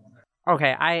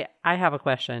 Okay. I have a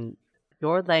question.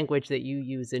 Your language that you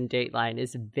use in Dateline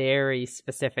is very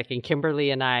specific, and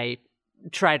Kimberly and I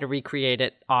try to recreate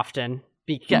it often,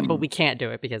 but we can't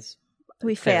do it because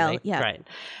we fail. Yeah. Right.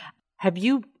 Have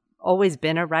you always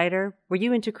been a writer? Were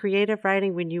you into creative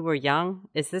writing when you were young?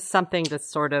 Is this something that's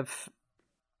sort of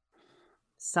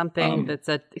something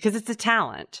because it's a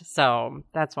talent. So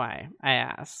that's why I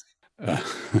ask.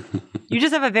 You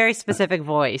just have a very specific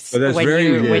voice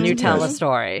when you tell a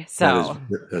story. So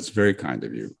that's very kind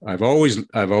of you. I've always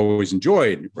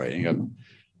enjoyed writing.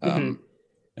 And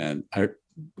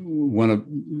one of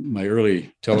my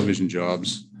early television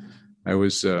jobs, I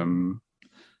was anchoring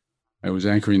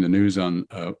the news on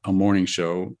a morning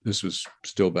show. This was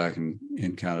still back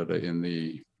in Canada in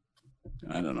the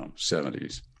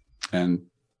 70s, and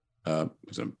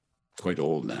because I'm quite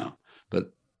old now,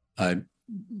 but I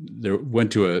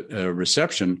went to a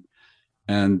reception,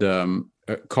 and a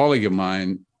colleague of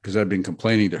mine, because I'd been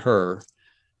complaining to her,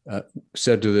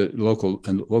 said to the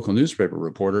local newspaper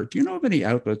reporter, "Do you know of any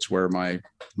outlets where my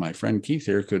friend Keith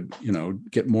here could,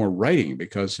 get more writing?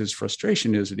 Because his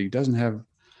frustration is that he doesn't have,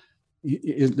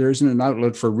 there isn't an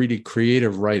outlet for really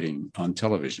creative writing on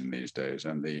television these days."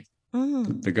 And the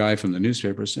guy from the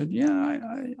newspaper said, "Yeah,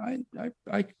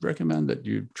 I recommend that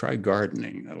you try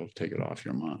gardening. That'll take it off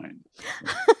your mind."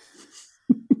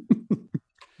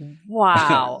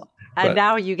 Wow! And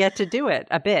now you get to do it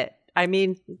a bit. I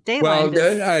mean, Dateline.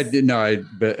 Well, I've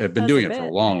been doing it for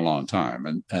a long, long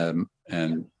time, and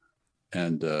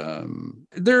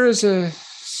there is a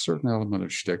certain element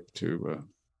of shtick to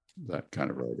that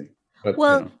kind of writing.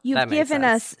 But, you've given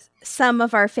us some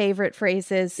of our favorite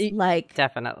phrases, like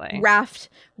definitely raft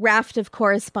of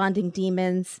corresponding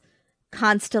demons,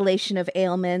 constellation of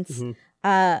ailments,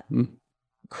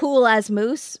 cool as a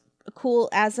moose. Cool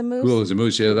as a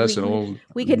moose. Yeah, that's an old.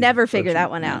 We could never figure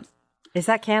that one out. Is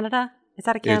that Canada? Is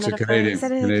that a Canada? It's a Canadian,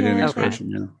 Canadian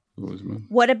expression. Yeah. Cool as a moose.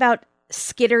 What about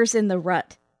skitters in the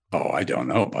rut? Oh, I don't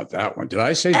know about that one. Did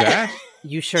I say that?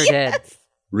 You sure did.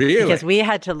 Really? Because we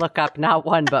had to look up not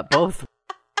one, but both.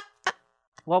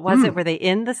 What was it? Were they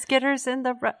in the skitters in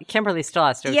the rut? Kimberly still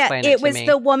has to explain it to me. Yeah, it was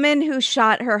the woman who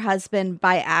shot her husband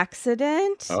by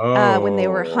accident when they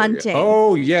were hunting.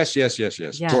 Oh, yes. Of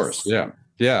course. Yeah.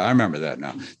 Yeah, I remember that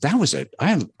now. That was it.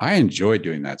 I enjoyed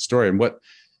doing that story. And what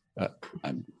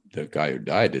the guy who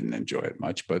died didn't enjoy it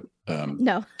much, but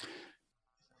no.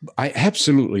 I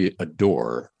absolutely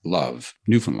love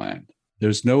Newfoundland.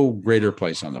 There's no greater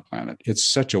place on the planet. It's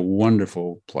such a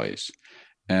wonderful place.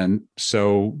 And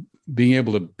so being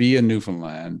able to be in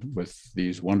Newfoundland with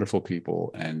these wonderful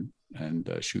people and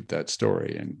shoot that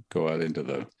story and go out into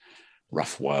the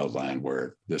rough wildland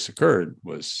where this occurred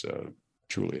was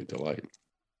truly a delight.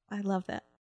 I love that.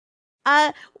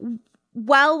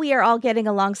 While we are all getting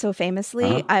along so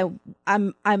famously,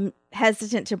 I'm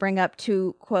hesitant to bring up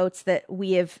 2 quotes that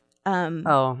we have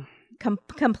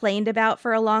complained about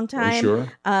for a long time. Oh,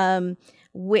 sure.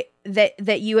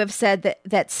 That you have said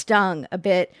that stung a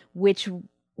bit, which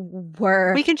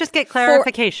were we can just get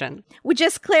clarification.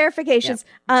 Just clarifications.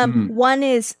 Yeah. One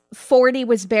is 40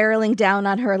 was barreling down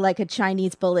on her like a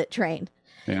Chinese bullet train.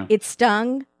 Yeah. It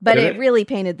stung, but it really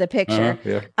painted the picture.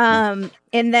 And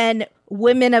then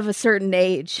women of a certain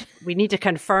age. We need to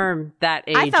confirm that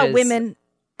age. I thought women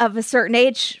of a certain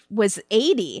age was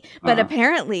 80, but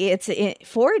apparently it's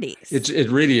 40s. It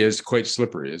really is quite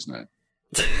slippery, isn't it?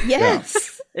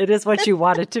 Yes. It is what you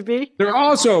want it to be. There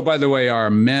also, by the way, are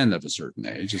men of a certain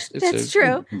age. That's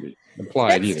true. It can be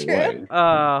applied That's either true.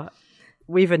 way.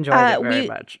 We've enjoyed it very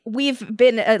much. We've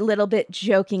been a little bit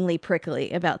jokingly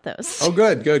prickly about those. Oh,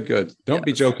 good. Don't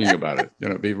be joking about it.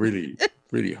 Be really,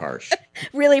 really harsh.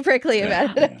 Really prickly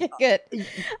about it. Okay, good.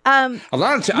 A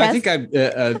lot of I think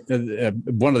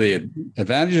one of the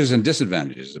advantages and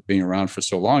disadvantages of being around for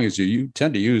so long is you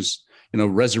tend to use,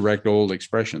 resurrect old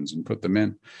expressions and put them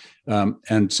in.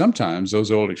 And sometimes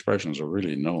those old expressions are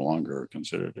really no longer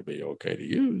considered to be okay to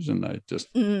use. And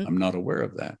I'm not aware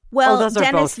of that. Well, those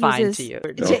are both fine to use.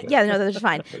 Okay. Yeah, no, those are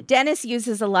fine. Dennis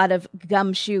uses a lot of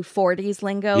gumshoe 40s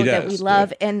lingo that we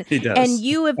love. Yeah. And he does. And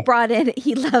you have brought in,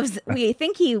 we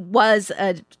think he was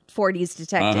a 40s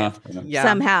detective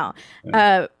somehow.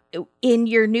 Yeah. In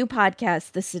your new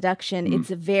podcast, The Seduction, it's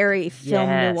a very film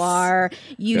noir.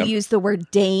 You use the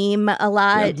word dame a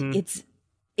lot.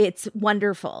 It's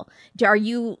wonderful. Are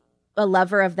you a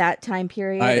lover of that time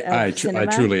period? I cinema?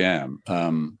 truly am.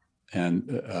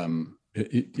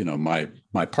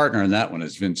 My partner in that one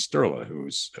is Vince Sterla,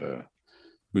 who's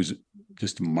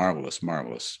just a marvelous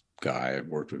guy. I've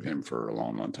worked with him for a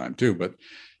long time too. But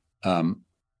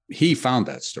he found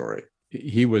that story.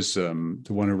 He was the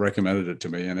one who recommended it to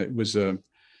me, and it was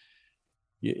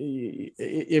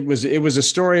a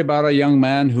story about a young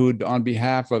man who'd, on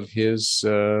behalf of his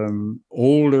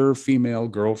older female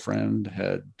girlfriend,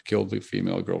 had killed the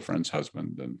female girlfriend's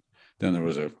husband, and then there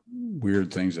was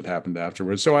weird things that happened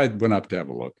afterwards. So I went up to have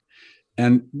a look,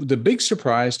 and the big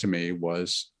surprise to me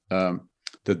was that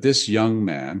this young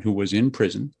man who was in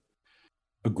prison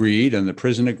agreed, and the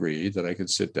prison agreed, that I could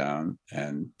sit down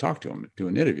and talk to him, do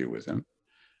an interview with him.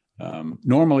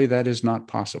 Normally, that is not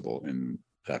possible in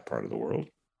that part of the world.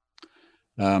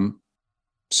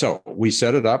 So we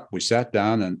set it up, we sat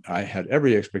down, and I had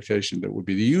every expectation that would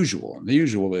be the usual. And the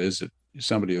usual is that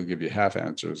somebody will give you half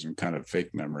answers and kind of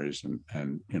fake memories and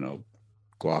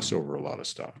gloss over a lot of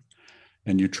stuff.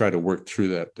 And you try to work through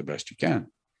that the best you can.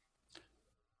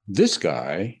 This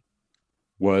guy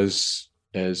was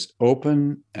as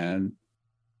open and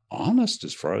honest,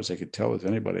 as far as I could tell, as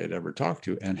anybody I'd ever talked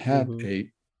to, and had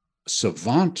a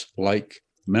savant-like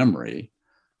memory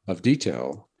of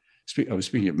detail. I was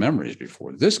speaking of memories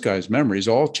before. This guy's memories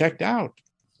all checked out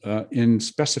in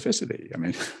specificity. I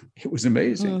mean, it was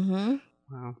amazing.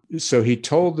 Wow. So he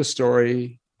told the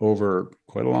story over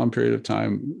quite a long period of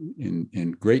time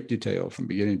in great detail from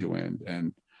beginning to end.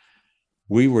 And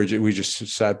we just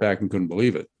sat back and couldn't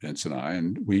believe it, Vince and I,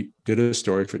 and we did a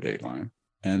story for Dateline,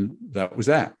 and that was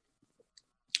that.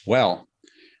 Well,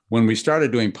 when we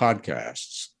started doing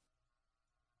podcasts,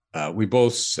 we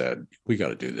both said, we got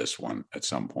to do this one at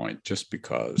some point, just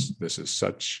because this is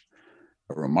such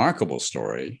a remarkable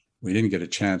story. We didn't get a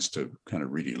chance to kind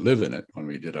of really live in it when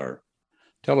we did our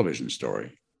television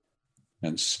story.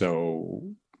 And so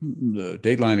the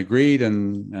Dateline agreed,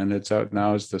 and it's out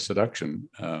now as The Seduction.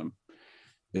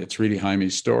 It's really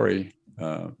Jaime's story,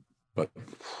 but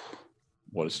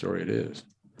what a story it is.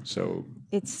 So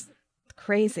it's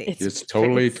crazy. It's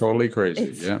totally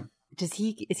crazy. Yeah. Is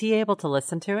he able to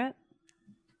listen to it?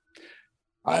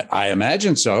 I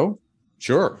imagine so.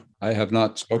 Sure. I have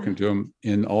not spoken to him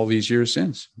in all these years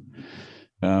since.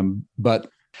 But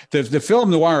the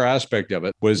film noir aspect of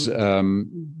it was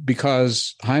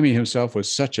because Jaime himself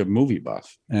was such a movie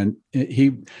buff. And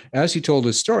as he told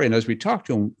his story, and as we talked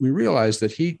to him, we realized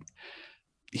that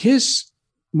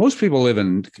most people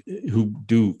who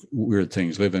do weird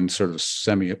things live in sort of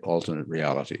semi-alternate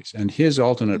realities. And his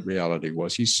alternate reality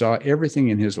was he saw everything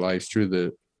in his life through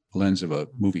the lens of a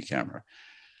movie camera.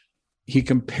 He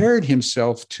compared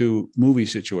himself to movie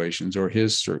situations or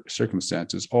his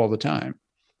circumstances all the time.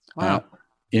 Wow.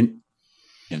 In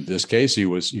this case,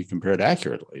 he compared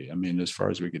accurately. I mean, as far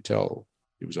as we could tell,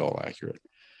 it was all accurate.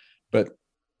 But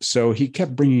so he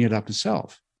kept bringing it up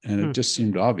himself. And it just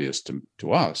seemed obvious to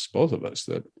us, both of us,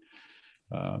 that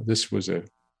this was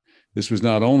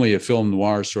not only a film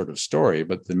noir sort of story,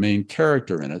 but the main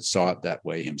character in it saw it that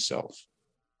way himself.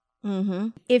 Mm-hmm.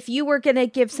 If you were going to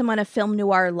give someone a film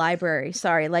noir library,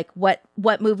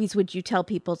 what movies would you tell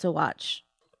people to watch?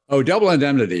 Oh, Double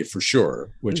Indemnity for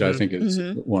sure, which I think is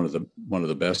one of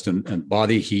the best, and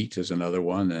Body Heat is another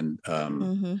one, and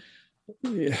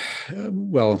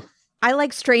well, I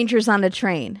like Strangers on a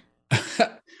Train.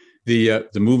 The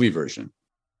movie version.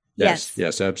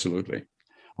 Yes, absolutely.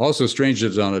 Also,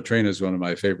 Strangers on a Train is one of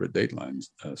my favorite Dateline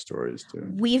stories too.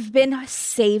 We've been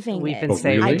saving it.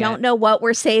 Really? I don't know what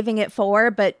we're saving it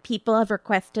for, but people have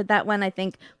requested that one, I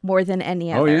think, more than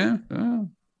any other. Oh, yeah? Oh.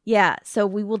 Yeah, so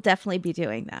we will definitely be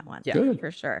doing that one. Good.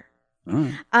 For sure. All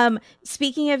right.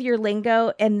 Speaking of your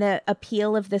lingo and the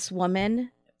appeal of this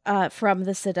woman from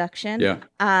the seduction,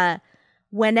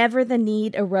 whenever the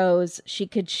need arose, she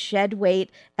could shed weight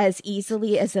as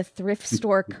easily as a thrift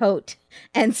store coat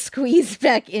and squeeze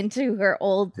back into her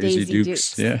old Daisy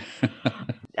Dukes. Yeah.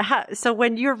 So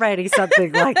when you're writing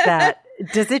something like that,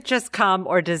 does it just come,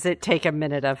 or does it take a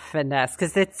minute of finesse?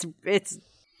 Because it's.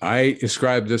 I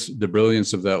ascribe the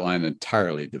brilliance of that line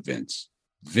entirely to Vince.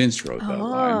 Vince wrote that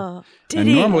line.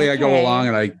 And normally I go along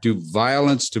and I do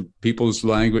violence to people's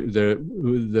language.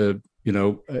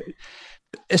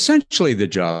 Essentially the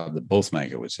job that both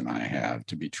Mankiewicz and I have,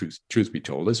 to be truth be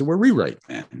told, is that we're rewrite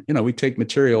men. We take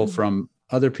material from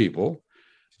other people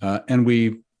and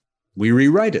we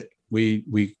rewrite it.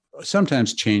 We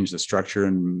sometimes change the structure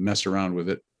and mess around with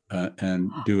it and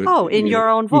do it in your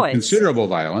own voice. Considerable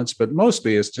violence, but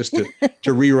mostly it's just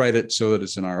to rewrite it so that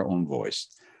it's in our own voice.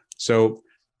 So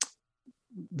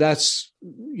that's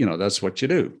what you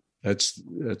do. That's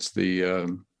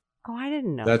the I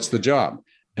didn't know. That's the job.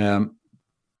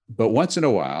 But once in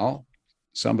a while,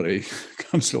 somebody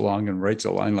comes along and writes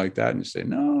a line like that, and you say,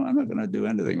 "No, I'm not going to do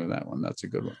anything with that one. That's a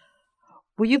good one."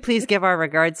 Will you please give our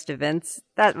regards to Vince?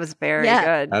 That was very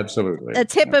good. Absolutely. A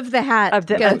tip of the hat.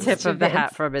 A tip of the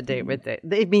hat from A Date with Dave.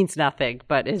 It means nothing,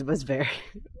 but it was very.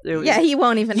 He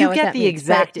won't even know. You get the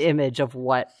exact image of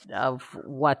what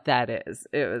that is.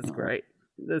 It was great.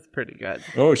 That's pretty good.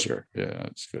 Oh, sure. Yeah,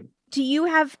 that's good. Do you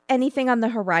have anything on the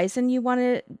horizon you want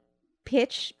to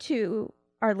pitch to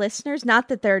our listeners? Not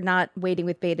that they're not waiting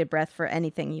with bated breath for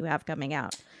anything you have coming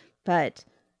out, but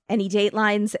any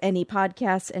datelines, any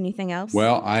podcasts, anything else?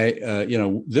 Well,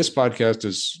 this podcast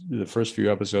is, the first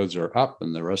few episodes are up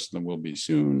and the rest of them will be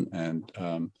soon. And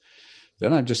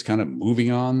then I'm just kind of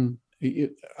moving on.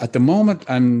 At the moment,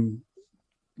 I'm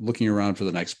looking around for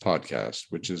the next podcast,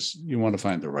 which is, you want to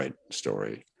find the right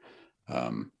story.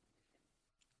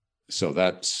 So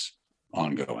that's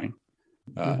ongoing.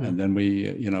 And then we,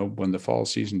 when the fall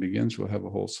season begins, we'll have a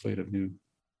whole slate of new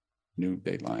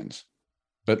Datelines.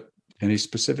 But any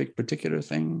specific particular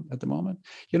thing at the moment?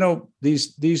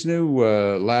 These new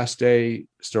last day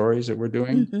stories that we're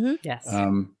doing, yes,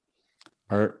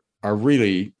 are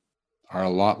really a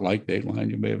lot like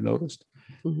Dateline. You may have noticed,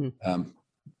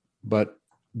 but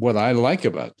what I like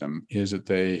about them is that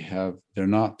they're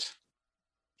not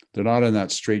in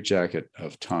that straitjacket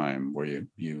of time where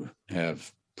you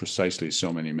have precisely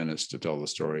so many minutes to tell the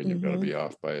story and you've got to be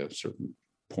off by a certain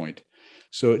point.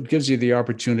 So it gives you the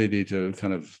opportunity to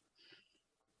kind of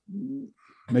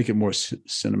make it more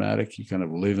cinematic. You kind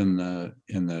of live in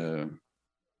the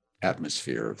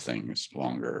atmosphere of things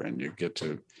longer, and you get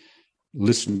to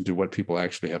listen to what people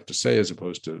actually have to say as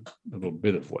opposed to a little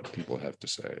bit of what people have to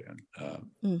say. And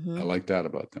I like that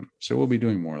about them. So we'll be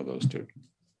doing more of those too.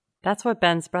 That's what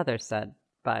Ben's brother said,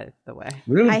 by the way.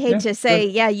 Really? I hate to say,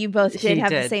 you both did have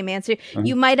the same answer.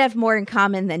 You might have more in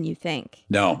common than you think.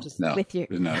 No. With your...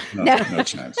 No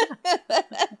chance.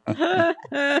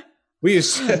 We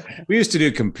used to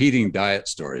do competing diet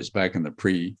stories back in the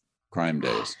pre-crime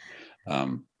days,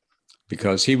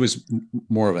 because he was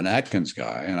more of an Atkins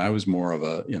guy and I was more of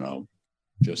a,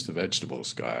 just the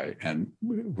vegetables guy. And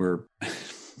we're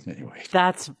anyway.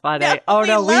 That's funny.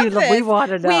 We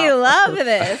want to know. We love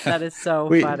this. That is so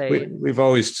funny. We've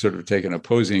always sort of taken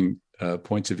opposing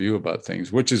points of view about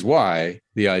things, which is why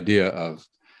the idea of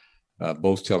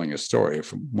both telling a story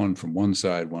from one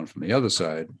side, one from the other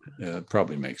side,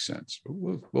 probably makes sense.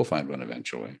 But we'll find one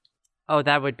eventually. Oh,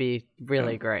 that would be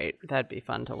really great. That'd be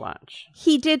fun to watch.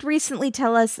 He did recently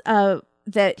tell us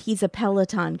that he's a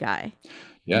Peloton guy.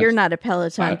 Yes. You're not a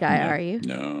Peloton guy, are you?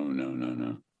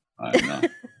 No. I'm not.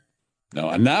 No,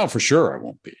 and now for sure I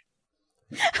won't be.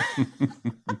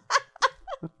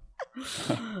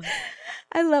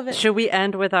 I love it. Should we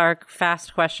end with our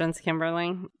fast questions,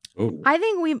 Kimberly? Ooh. I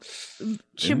think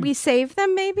we save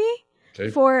them maybe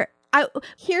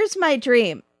here's my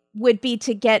dream would be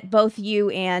to get both you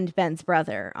and Ben's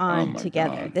brother on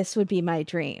together. God. This would be my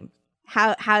dream.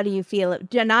 How do you feel?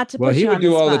 Not to push he you would on do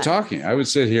the all spot. the talking. I would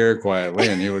sit here quietly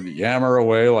and he would yammer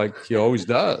away like he always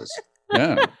does.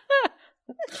 Yeah.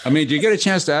 I mean, do you get a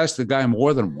chance to ask the guy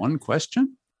more than one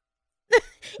question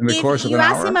in the course of an hour?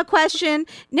 You ask him a question.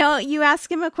 No, you ask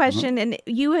him a question, and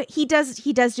he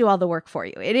does do all the work for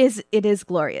you. It is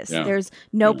glorious. Yeah. There's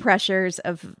no pressures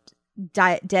of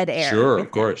dead air. Sure,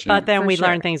 of course. Yeah. But then we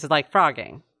learn things like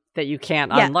frogging that you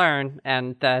can't unlearn,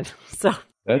 and then so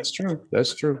that's true.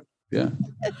 Yeah,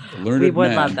 we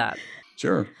would love that.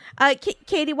 Sure.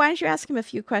 Katie, why don't you ask him a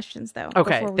few questions, though?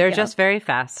 Okay, they're just very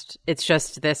fast. It's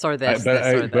just this or this,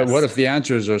 or this. But what if the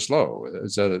answers are slow?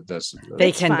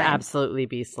 They can absolutely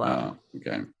be slow.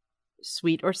 Okay.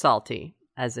 Sweet or salty,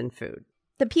 as in food.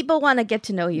 The people want to get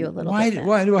to know you a little bit.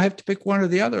 Why do I have to pick one or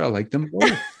the other? I like them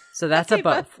both. So that's a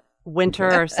both.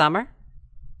 Winter or summer?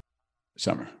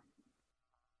 Summer.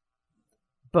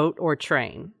 Boat or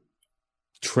train?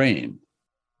 Train.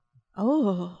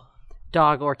 Oh.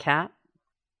 Dog or cat?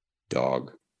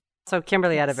 Dog. So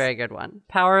Kimberly had a very good one.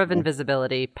 Power of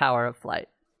invisibility, power of flight.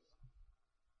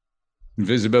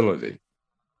 Invisibility.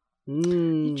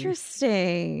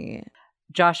 Interesting.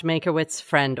 Josh Mankiewicz,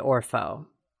 friend or foe?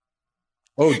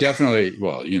 Oh, definitely.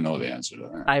 Well, you know the answer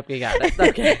to that. We got it.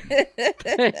 Okay.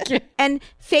 Thank you. And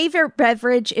favorite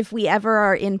beverage, if we ever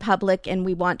are in public and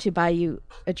we want to buy you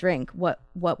a drink, what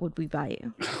would we buy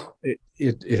you?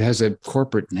 It has a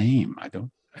corporate name. I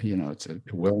don't, it's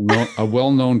a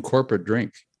well-known corporate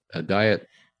drink, a diet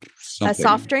something. A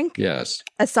soft drink? Yes.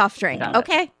 A soft drink.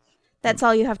 Okay. That's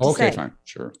all you have to say. Okay, fine.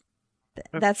 Sure.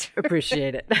 That's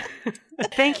appreciate it.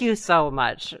 Thank you so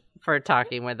much for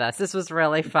talking with us. This was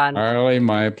really fun. Harley,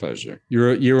 my pleasure.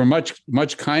 You were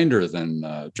much kinder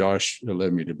than Josh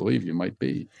led me to believe you might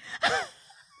be.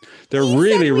 They're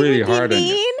really hard on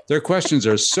you. Their questions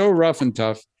are so rough and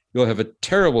tough. You'll have a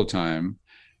terrible time.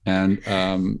 And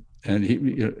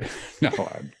he, no,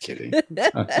 I'm kidding.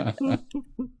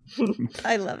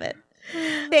 I love it.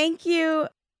 Thank you.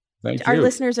 Thank Our you.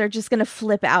 listeners are just going to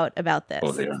flip out about this.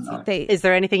 Oh, they are not. Is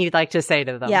there anything you'd like to say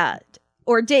to them? Yeah.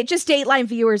 Or just Dateline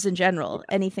viewers in general.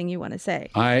 Anything you want to say?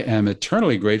 I am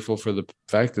eternally grateful for the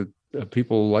fact that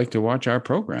people like to watch our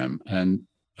program. And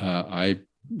I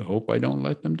hope I don't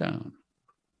let them down.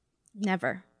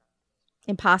 Never.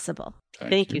 Impossible.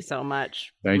 Thank you so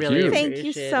much. Thank really you. Thank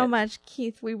you so much,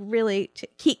 Keith. We really...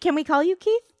 Keith, can we call you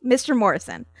Keith? Mr.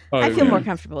 Morrison. Oh, I feel yeah. more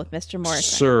comfortable with Mr.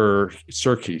 Morrison.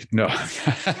 Sir Keith. No.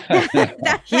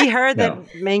 He heard that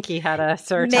Mankey had a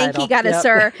sir title. Mankey got a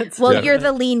sir. Well, you're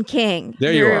the Lean King.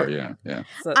 There you are. Yeah.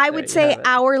 So I would say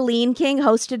Our Lean King,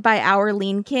 hosted by Our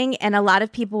Lean King, and a lot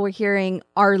of people were hearing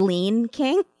Arlene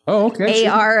King. Oh, okay.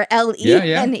 Arlene.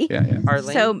 Yeah.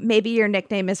 Arlene. So maybe your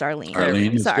nickname is Arlene.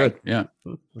 Arlene is Sorry. good. Yeah.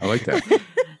 I like that.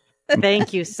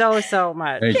 Thank you so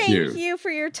much. Thank you. you for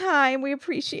your time. We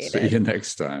appreciate it. See you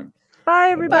next time. Bye,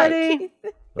 everybody.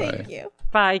 Bye, Thank you.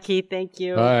 Bye, Keith. Thank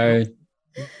you. Bye.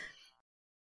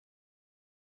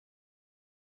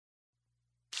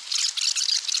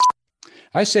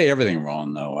 I say everything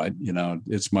wrong, though.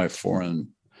 It's my foreign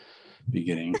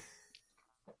beginning.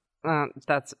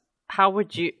 How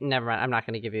would you? Never mind. I'm not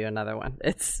going to give you another one.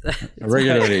 I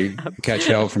regularly catch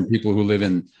hell from people who live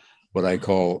in what I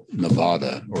call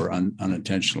Nevada, or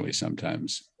unintentionally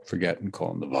sometimes forget and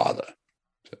call Nevada.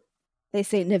 They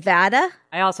say Nevada.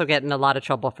 I also get in a lot of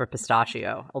trouble for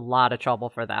pistachio. A lot of trouble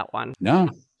for that one. No,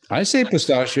 I say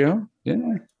pistachio. Yeah.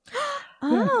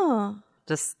 Oh.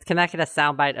 Just can I get a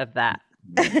soundbite of that?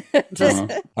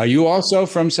 Are you also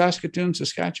from Saskatoon,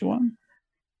 Saskatchewan?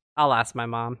 I'll ask my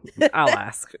mom. I'll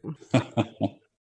ask.